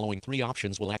 The following three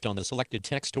options will act on the selected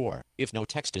text, or if no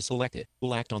text is selected,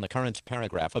 will act on the current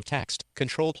paragraph of text.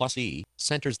 Control plus E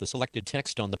centers the selected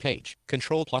text on the page.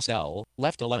 Control plus L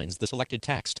left aligns the selected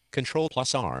text. Control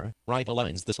plus R right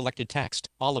aligns the selected text.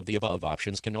 All of the above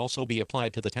options can also be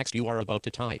applied to the text you are about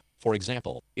to type. For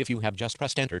example, if you have just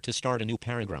pressed enter to start a new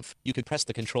paragraph, you could press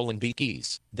the Control and B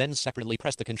keys, then separately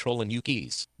press the Control and U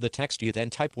keys. The text you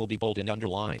then type will be bold and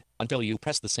underlined, until you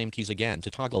press the same keys again to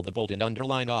toggle the bold and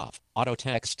underline off. Auto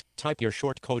text, type your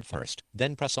short code first,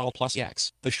 then press Alt plus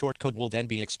X. The short code will then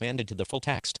be expanded to the full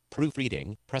text.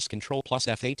 Proofreading, press Control plus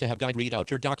F8 to have Guide read out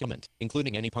your document,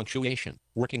 including any punctuation.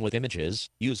 Working with images,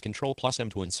 use Control plus M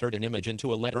to insert an image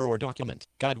into a letter or document.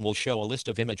 Guide will show a list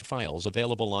of image files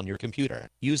available on your computer.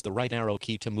 Use the right arrow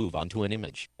key to move onto an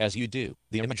image. As you do,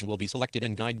 the image will be selected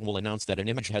and Guide will announce that an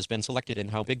image has been selected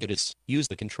and how big it is. Use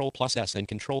the Control plus S and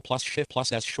Control plus Shift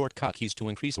plus S shortcut keys to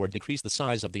increase or decrease the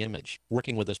size of the image.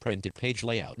 Working with this printed page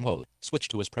layout mode, switch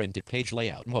to his printed page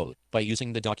layout mode by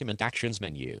using the Document Actions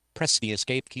menu. Press the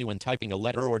Escape key when typing a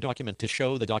letter or document to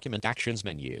show the Document Actions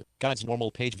menu. Guide's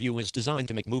normal page view is designed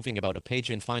to make moving about a page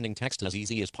and finding text as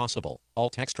easy as possible. All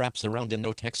text wraps around and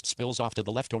no text spills off to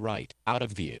the left or right, out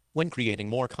of view. When creating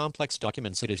more complex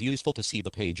documents, it is useful to see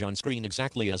the page on screen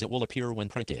exactly as it will appear when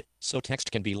printed, so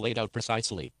text can be laid out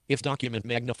precisely. If document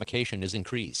magnification is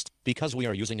increased, because we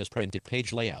are using his printed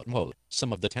page layout mode,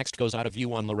 some of the text goes out of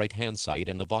view on the right-hand side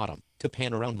and the bottom. To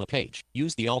pan around the page,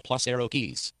 use the Alt plus arrow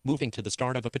keys, moving to the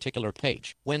start of a particular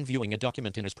page. When viewing a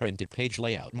document in his printed page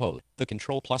layout mode, the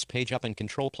Control plus page up and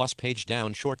Control plus page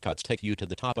down shortcuts take you to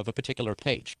the top of a particular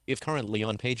page. If currently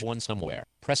on page 1 somewhere,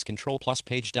 press Control plus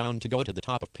page down to go to the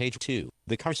top of page 2.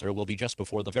 The cursor will be just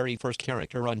before the very first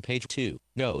character on page 2.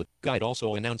 Note, Guide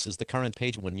also announces the current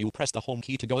page when you press the Home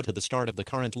key to go to the start of the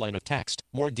current line of text.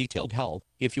 More detailed help,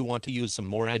 if you want to use some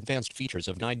more advanced features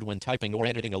of Guide when typing or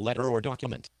editing a letter or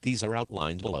document, these are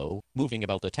outlined below. Moving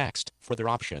about the text. Further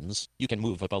options, you can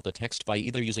move about the text by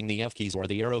either using the F keys or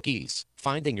the arrow keys.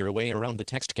 Finding your way around the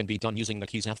text can be done using the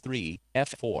keys F3,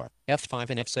 F4, F5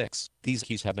 and F6. These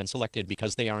keys have been selected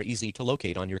because they are easy to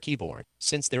locate on your keyboard.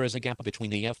 Since there is a gap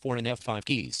between the F4 and F5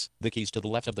 keys, the keys to the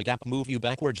left of the gap move you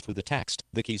backwards through the text.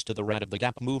 The keys to the right of the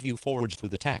gap move you forwards through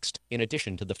the text. In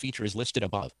addition to the features listed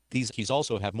above, these keys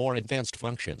also have more advanced functions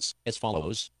functions, as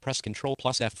follows. Press Ctrl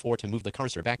plus F4 to move the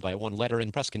cursor back by one letter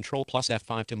and press Ctrl plus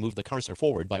F5 to move the cursor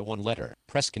forward by one letter.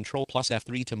 Press Ctrl plus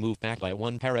F3 to move back by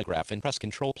one paragraph and press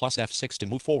Ctrl plus F6 to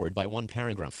move forward by one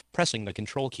paragraph. Pressing the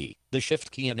Control key, the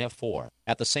Shift key and F4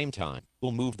 at the same time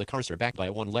will move the cursor back by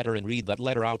one letter and read that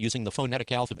letter out using the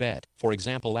phonetic alphabet. For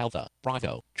example, Alpha,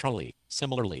 Bravo, Charlie.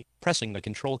 Similarly, pressing the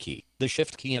Control key, the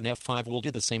Shift key and F5 will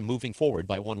do the same, moving forward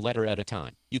by one letter at a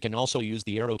time. You can also use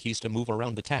the arrow keys to move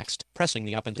around the text. Pressing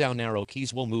the up and down arrow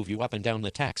keys will move you up and down the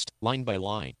text, line by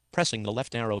line. Pressing the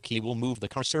left arrow key will move the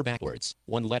cursor backwards,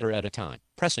 one letter at a time.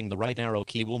 Pressing the right arrow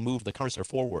key will move the cursor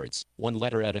forwards, one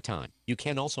letter at a time. You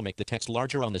can also make the text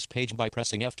larger on this page by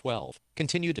pressing F12.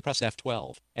 Continue to press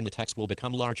F12, and the text will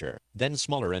become larger, then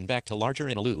smaller and back to larger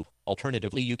in a loop.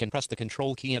 Alternatively, you can press the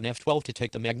Control key and F12 to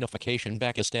take the magnification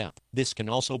back a step. This can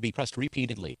also be pressed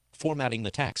repeatedly. Formatting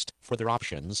the text. Further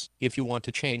options. If you want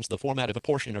to change the format of a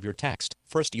portion of your text,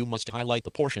 first you must highlight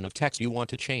the portion of text you want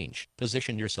to change.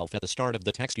 Position yourself at the start of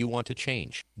the text you want to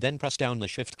change. Then press down the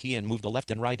Shift key and move the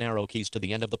left and right arrow keys to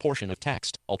the end of the portion of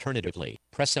text. Alternatively,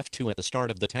 press F2 at the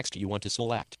start of the text you want to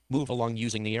select. Move along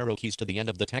using the arrow keys to the end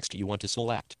of the text you want to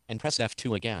select, and press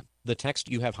F2 again. The text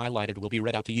you have highlighted will be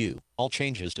read out to you. All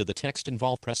changes to the text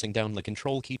involve pressing down the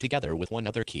Control key together with one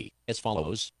other key, as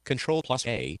follows. Control plus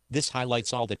A, this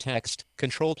highlights all the text.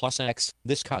 Control plus X,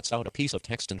 this cuts out a piece of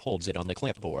text and holds it on the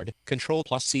clipboard. Control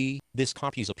plus C, this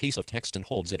copies a piece of text and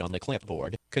holds it on the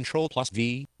clipboard. Control plus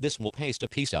V, this will paste a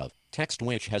piece of text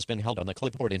which has been held on the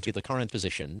clipboard into the current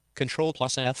position. Control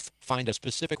plus F, find a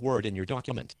specific word in your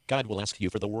document. Guide will ask you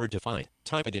for the word to find.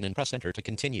 Type it in and press enter to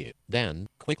continue. Then,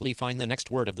 quickly find the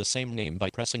next word of the same name by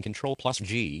pressing Control plus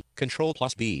G. Control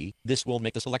plus B, this will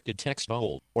make the selected text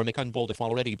bold, or make unbold if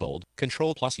already bold.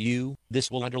 Control plus U,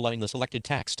 this will underline the selected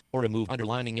text, or remove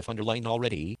underlining if underlined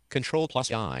already. Control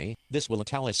plus I, this will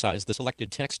italicize the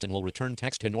selected text and will return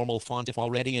text to normal font if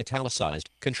already italicized.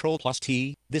 Control plus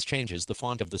T, this changes the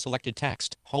font of the selected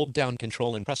text. Hold down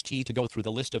Control and press T to go through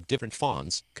the list of different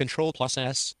fonts. Control plus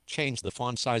S, change the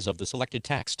font size of the selected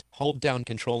text. Hold down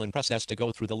Control and press S to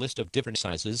go through the list of different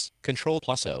sizes. Control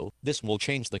plus O, this will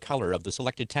change the color of the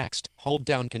selected text. Hold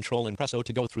down Control and press O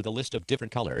to go through the list of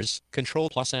different colors. Control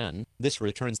plus N, this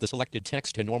returns the selected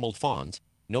text to normal font.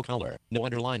 No color, no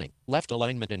underlining, left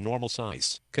alignment and normal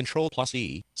size. Control plus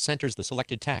E, centers the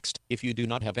selected text. If you do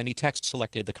not have any text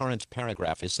selected, the current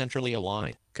paragraph is centrally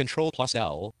aligned. Control plus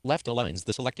L, left aligns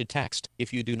the selected text.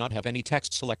 If you do not have any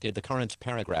text selected, the current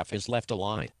paragraph is left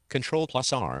aligned. Control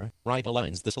plus R, right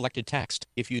aligns the selected text.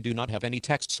 If you do not have any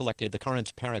text selected, the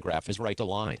current paragraph is right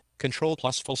aligned. Control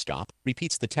plus full stop,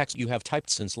 repeats the text you have typed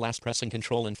since last pressing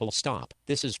Control and full stop.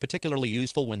 This is particularly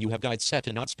useful when you have guides set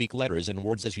to not speak letters and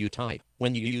words as you type.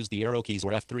 When you use the arrow keys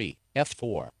or F3,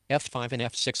 F4, F5 and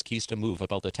F6 keys to move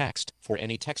about the text. For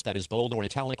any text that is bold or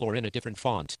italic or in a different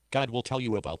font, Guide will tell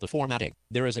you about the formatting.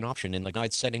 There is an option in the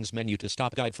Guide settings menu to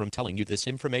stop Guide from telling you this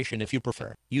information if you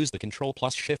prefer. Use the Control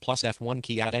plus Shift plus F1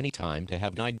 key at any time to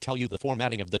have Guide tell you the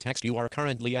formatting of the text you are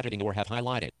currently editing or have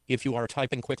highlighted. If you are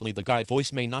typing quickly, the Guide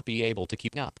voice may not be able to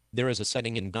keep up. There is a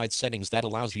setting in Guide settings that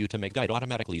allows you to make Guide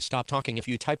automatically stop talking if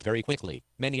you type very quickly.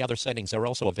 Many other settings are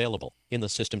also available in the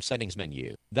System Settings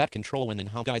menu that control when and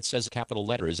how Guide says capital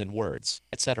letters and words,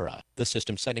 etc. The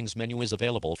System Settings menu is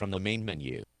available from the main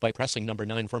menu by pressing number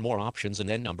 9 for more options and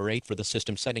then number 8 for the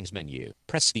System Settings menu.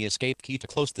 Press the Escape key to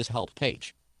close this help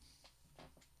page.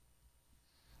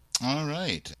 All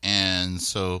right, and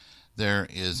so there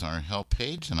is our help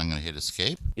page, and I'm going to hit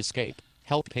escape. Escape.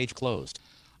 Help page closed.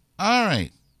 All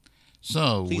right,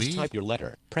 so Please type your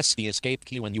letter. Press the Escape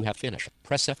key when you have finished.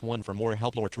 Press F1 for more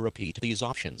help or to repeat these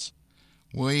options.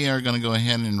 We are going to go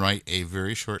ahead and write a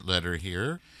very short letter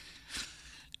here.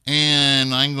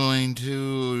 And I'm going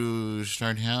to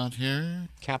start out here.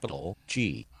 Capital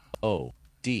G O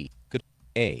D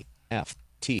A F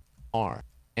T R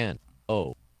N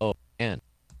O O N.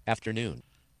 Afternoon.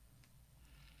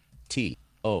 T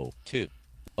O 2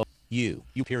 O U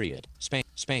U period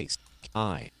space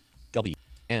I W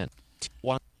N T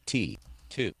 1 T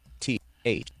 2 T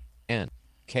H N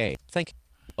K. Thank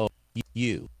O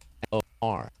U O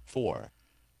R 4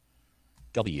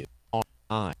 W R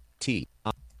I T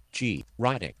I G.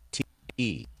 Writing T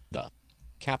E the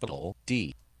capital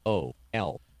D O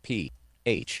L P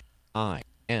H I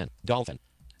N. Dolphin.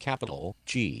 Capital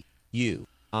G U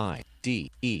I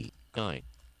D E 9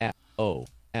 F O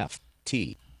F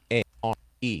T A R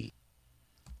E.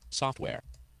 Software.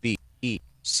 B E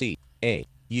C A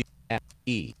U F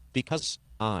E. Because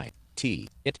I T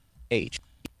it H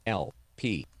L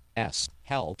P S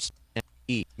helps M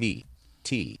E me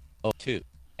T O 2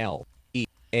 L E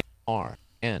A R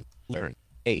N learn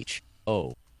H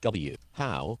O W.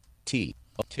 How. T.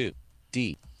 To.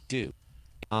 D. Do.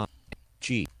 I.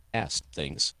 G. S.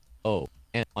 Things. O.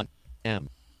 N. On. M.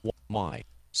 Y.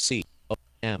 C. O.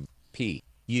 M. P.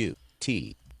 U.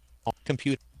 T.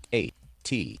 Compute. A.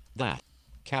 T. That.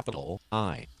 Capital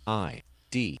I.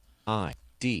 D.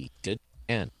 Did.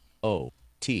 N. O.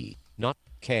 T. Not.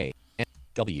 K. N.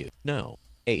 W. No.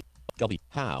 A. W.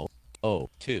 How. O.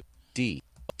 To. D.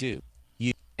 Do.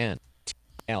 U. N. T.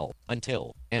 L.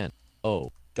 Until. N.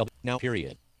 O. W. Now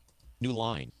period. New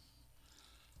line.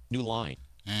 New line.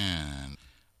 And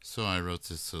so I wrote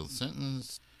this little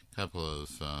sentence, couple of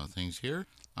things here.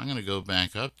 I'm going to go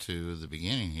back up to the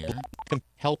beginning here.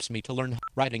 Helps me to learn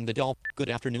writing the Dolphin. Good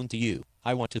afternoon to you.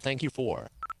 I want to thank you for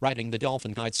writing the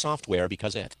Dolphin Guide software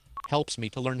because it helps me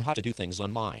to learn how to do things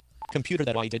on my computer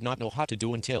that I did not know how to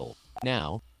do until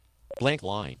now. Blank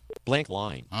line. Blank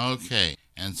line. Okay,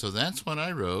 and so that's what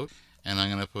I wrote, and I'm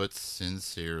going to put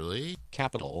sincerely.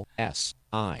 Capital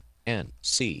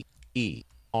SINCERELY.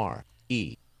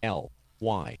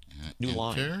 New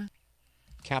line. Enter.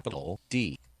 Capital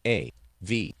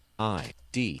DAVID.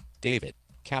 David.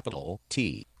 Capital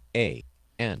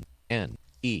TANNER.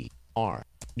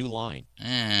 New line.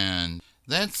 And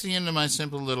that's the end of my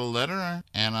simple little letter,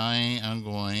 and I am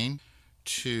going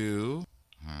to...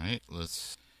 All right,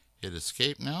 let's hit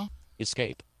escape now.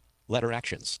 Escape. Letter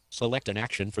actions. Select an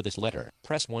action for this letter.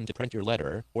 Press 1 to print your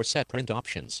letter, or set print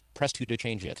options. Press 2 to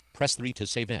change it. Press 3 to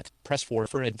save it. Press 4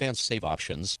 for advanced save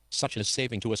options, such as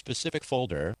saving to a specific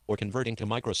folder, or converting to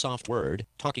Microsoft Word,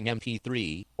 Talking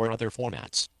MP3, or other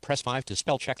formats. Press 5 to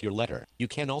spell check your letter. You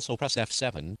can also press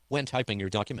F7 when typing your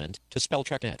document to spell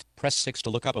check it. Press 6 to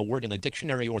look up a word in a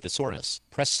dictionary or thesaurus.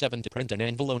 Press 7 to print an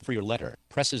envelope for your letter.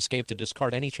 Press escape to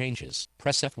discard any changes.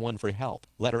 Press F1 for help.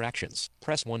 Letter actions.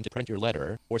 Press 1 to print your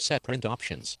letter, or set print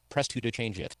options. Press 2 to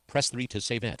change it. Press 3 to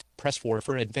save it. Press 4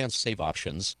 for advanced save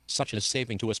options, such as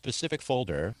saving to a specific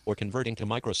folder, or converting to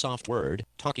Microsoft Word,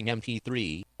 Talking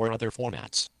MP3, or other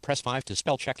formats. Press 5 to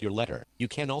spell check your letter. You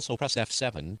can also press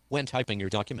F7 when typing your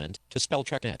document to spell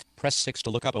check it. Press 6 to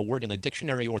look up a word in a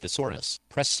dictionary or thesaurus.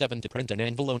 Press 7 to print an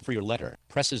envelope for your letter.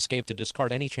 Press escape to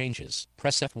discard any changes.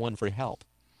 Press F1 for help.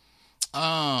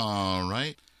 All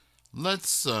right,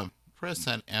 let's press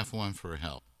that F1 for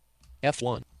help.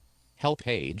 F1. Help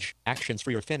page, actions for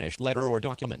your finished letter or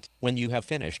document. When you have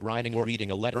finished writing or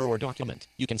reading a letter or document,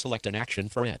 you can select an action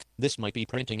for it. This might be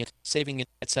printing it, saving it,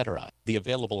 etc. The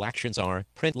available actions are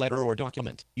print letter or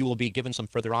document. You will be given some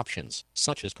further options,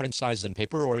 such as print size and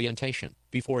paper orientation.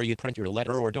 Before you print your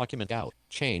letter or document out,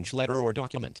 change letter or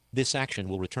document. This action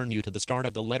will return you to the start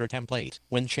of the letter template.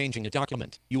 When changing a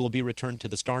document, you will be returned to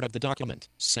the start of the document.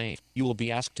 Save. You will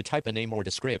be asked to type a name or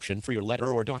description for your letter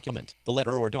or document. The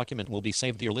letter or document will be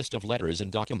saved to your list of letters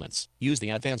and documents. Use the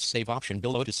advanced save option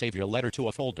below to save your letter to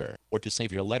a folder, or to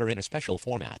save your letter in a special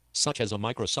format, such as a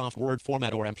Microsoft Word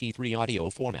format or MP3 audio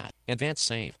format. Advanced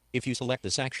save. If you select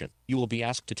this action, you will be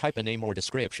asked to type a name or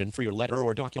description for your letter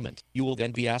or document. You will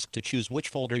then be asked to choose which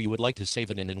folder you would like to save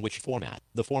it in which format.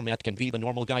 The format can be the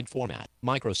normal guide format,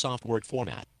 Microsoft Word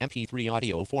format, MP3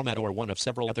 audio format, or one of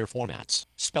several other formats.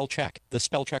 Spell check. The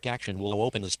spell check action will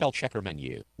open the spell checker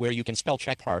menu, where you can spell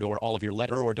check part or all of your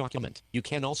letter or document. You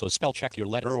can also spell check your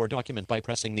letter or document by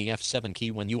pressing the F7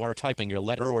 key when you are typing your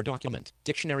letter or document.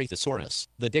 Dictionary thesaurus.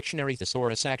 The dictionary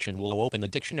thesaurus action will open the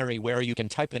dictionary where you can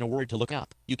type in a word to look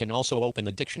up. You can also open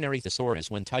the dictionary thesaurus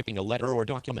when typing a letter or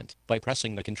document by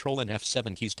pressing the Control and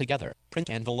F7 keys together. Print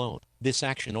envelope. This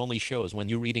action only shows when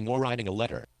you're reading or writing a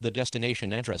letter. The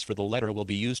destination address for the letter will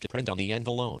be used to print on the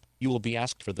envelope. You will be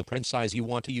asked for the print size you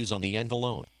want to use on the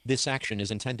envelope. This action is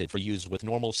intended for use with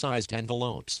normal sized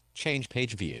envelopes. Change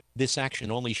page view. This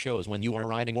action only shows when you are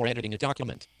writing or editing a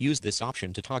document. Use this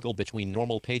option to toggle between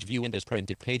normal page view and as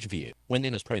printed page view. When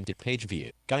in as printed page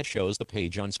view, Guide shows the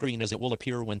page on screen as it will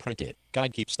appear when printed.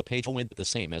 Guide keeps the page width the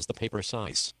same as the paper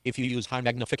size. If you use high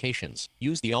magnifications,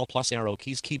 use the Alt plus arrow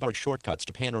keys keyboard shortcuts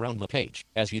to pan around the page.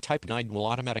 As you type, Guide will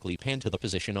automatically pan to the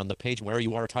position on the page where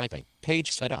you are typing.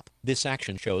 Page setup. This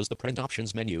action shows the print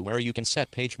options menu where you can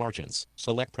set page margins,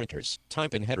 select printers,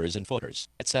 type in headers and footers,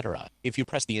 etc. If you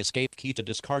press the escape key to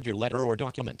discard your letter or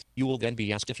document, you will then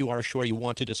be asked if you are sure you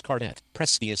want to discard it.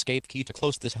 Press the escape key to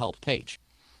close this help page.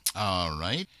 All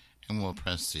right, and we'll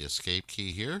press the escape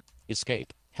key here.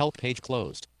 Escape. Help page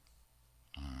closed.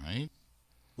 All right.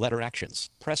 Letter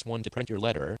actions. Press 1 to print your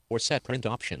letter, or set print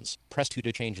options. Press 2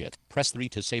 to change it. Press 3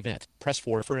 to save it. Press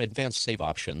 4 for advanced save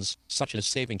options, such as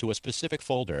saving to a specific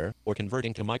folder, or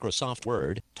converting to Microsoft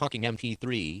Word, Talking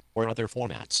MP3, or other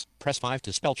formats. Press 5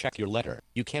 to spell check your letter.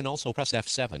 You can also press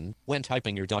F7 when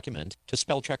typing your document to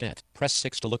spell check it. Press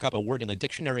 6 to look up a word in a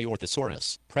dictionary or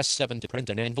thesaurus. Press 7 to print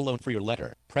an envelope for your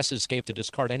letter. Press Escape to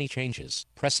discard any changes.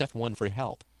 Press F1 for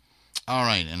help. All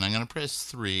right, and I'm going to press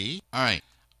 3. All right,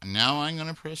 now I'm going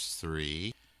to press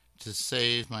 3 to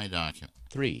save my document.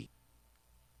 3.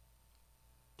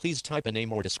 Please type a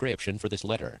name or description for this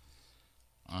letter.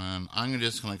 I'm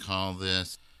just going to call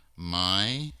this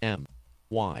my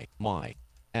First,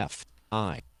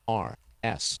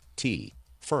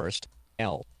 first,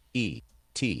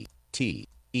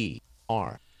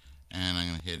 Letter. And I'm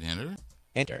going to hit enter.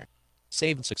 Enter.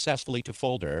 Saved successfully to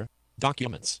folder,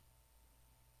 Documents.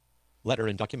 Letter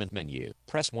and document menu.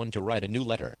 Press 1 to write a new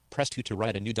letter. Press 2 to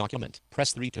write a new document.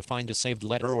 Press 3 to find a saved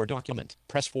letter or document.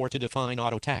 Press 4 to define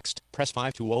auto text. Press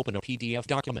 5 to open a PDF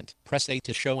document. Press 8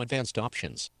 to show advanced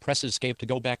options. Press Escape to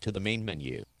go back to the main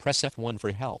menu. Press F1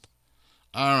 for help.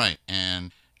 All right,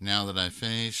 and now that I've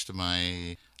finished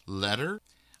my letter,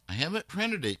 I haven't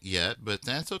printed it yet, but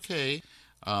that's okay.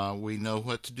 We know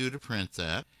what to do to print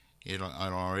that. It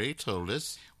already told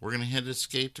us. We're going to hit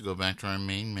Escape to go back to our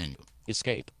main menu.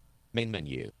 Escape. Main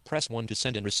menu. Press 1 to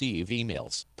send and receive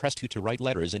emails. Press 2 to write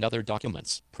letters and other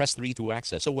documents. Press 3 to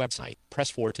access a website. Press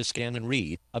 4 to scan and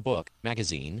read a book,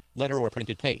 magazine, letter or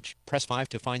printed page. Press 5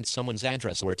 to find someone's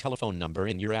address or telephone number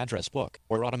in your address book,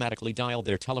 or automatically dial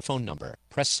their telephone number.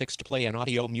 Press 6 to play an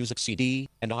audio music CD,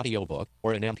 an audiobook,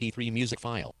 or an MP3 music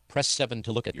file. Press 7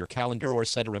 to look at your calendar or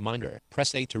set a reminder.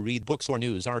 Press 8 to read books or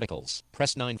news articles.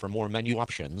 Press 9 for more menu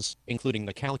options, including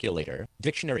the calculator,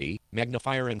 dictionary,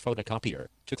 magnifier, and photocopier.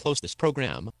 To close this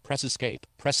program, press Escape.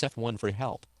 Press F1 for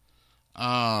help.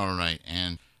 All right,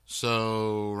 and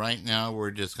so right now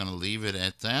we're just going to leave it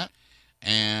at that,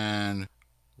 and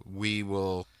we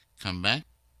will come back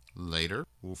later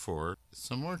for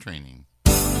some more training.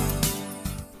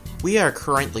 We are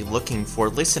currently looking for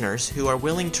listeners who are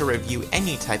willing to review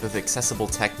any type of accessible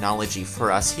technology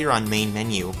for us here on Main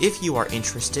Menu. If you are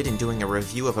interested in doing a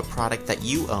review of a product that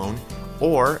you own,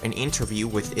 or an interview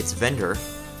with its vendor,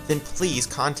 then please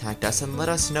contact us and let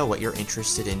us know what you're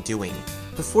interested in doing.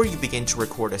 Before you begin to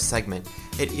record a segment,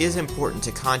 it is important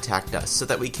to contact us so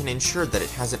that we can ensure that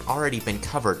it hasn't already been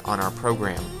covered on our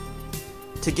program.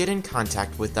 To get in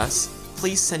contact with us,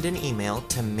 please send an email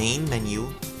to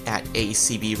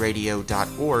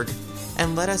mainmenu@acbradio.org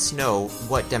and let us know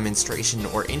what demonstration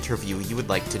or interview you would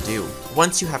like to do.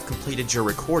 Once you have completed your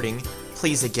recording,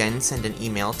 please again send an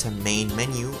email to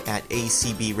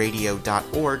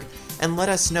mainmenu@acbradio.org and let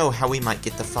us know how we might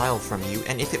get the file from you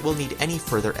and if it will need any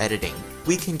further editing.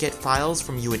 We can get files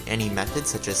from you in any method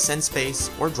such as SendSpace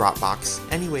or Dropbox,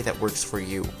 any way that works for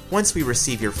you. Once we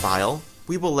receive your file,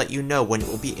 we will let you know when it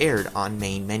will be aired on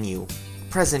Main Menu.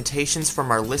 Presentations from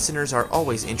our listeners are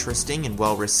always interesting and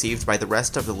well received by the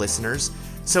rest of the listeners,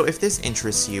 so if this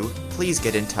interests you, please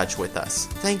get in touch with us.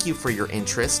 Thank you for your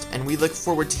interest, and we look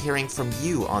forward to hearing from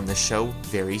you on the show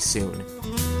very soon.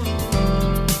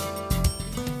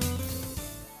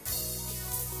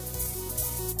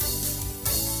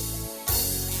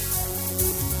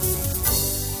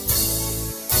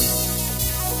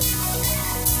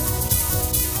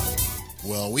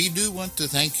 Well, we do want to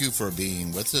thank you for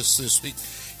being with us this week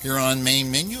here on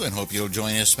Main Menu, and hope you'll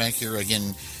join us back here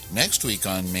again next week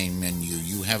on Main Menu.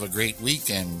 You have a great week,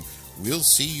 and we'll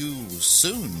see you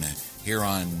soon here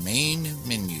on Main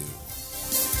Menu.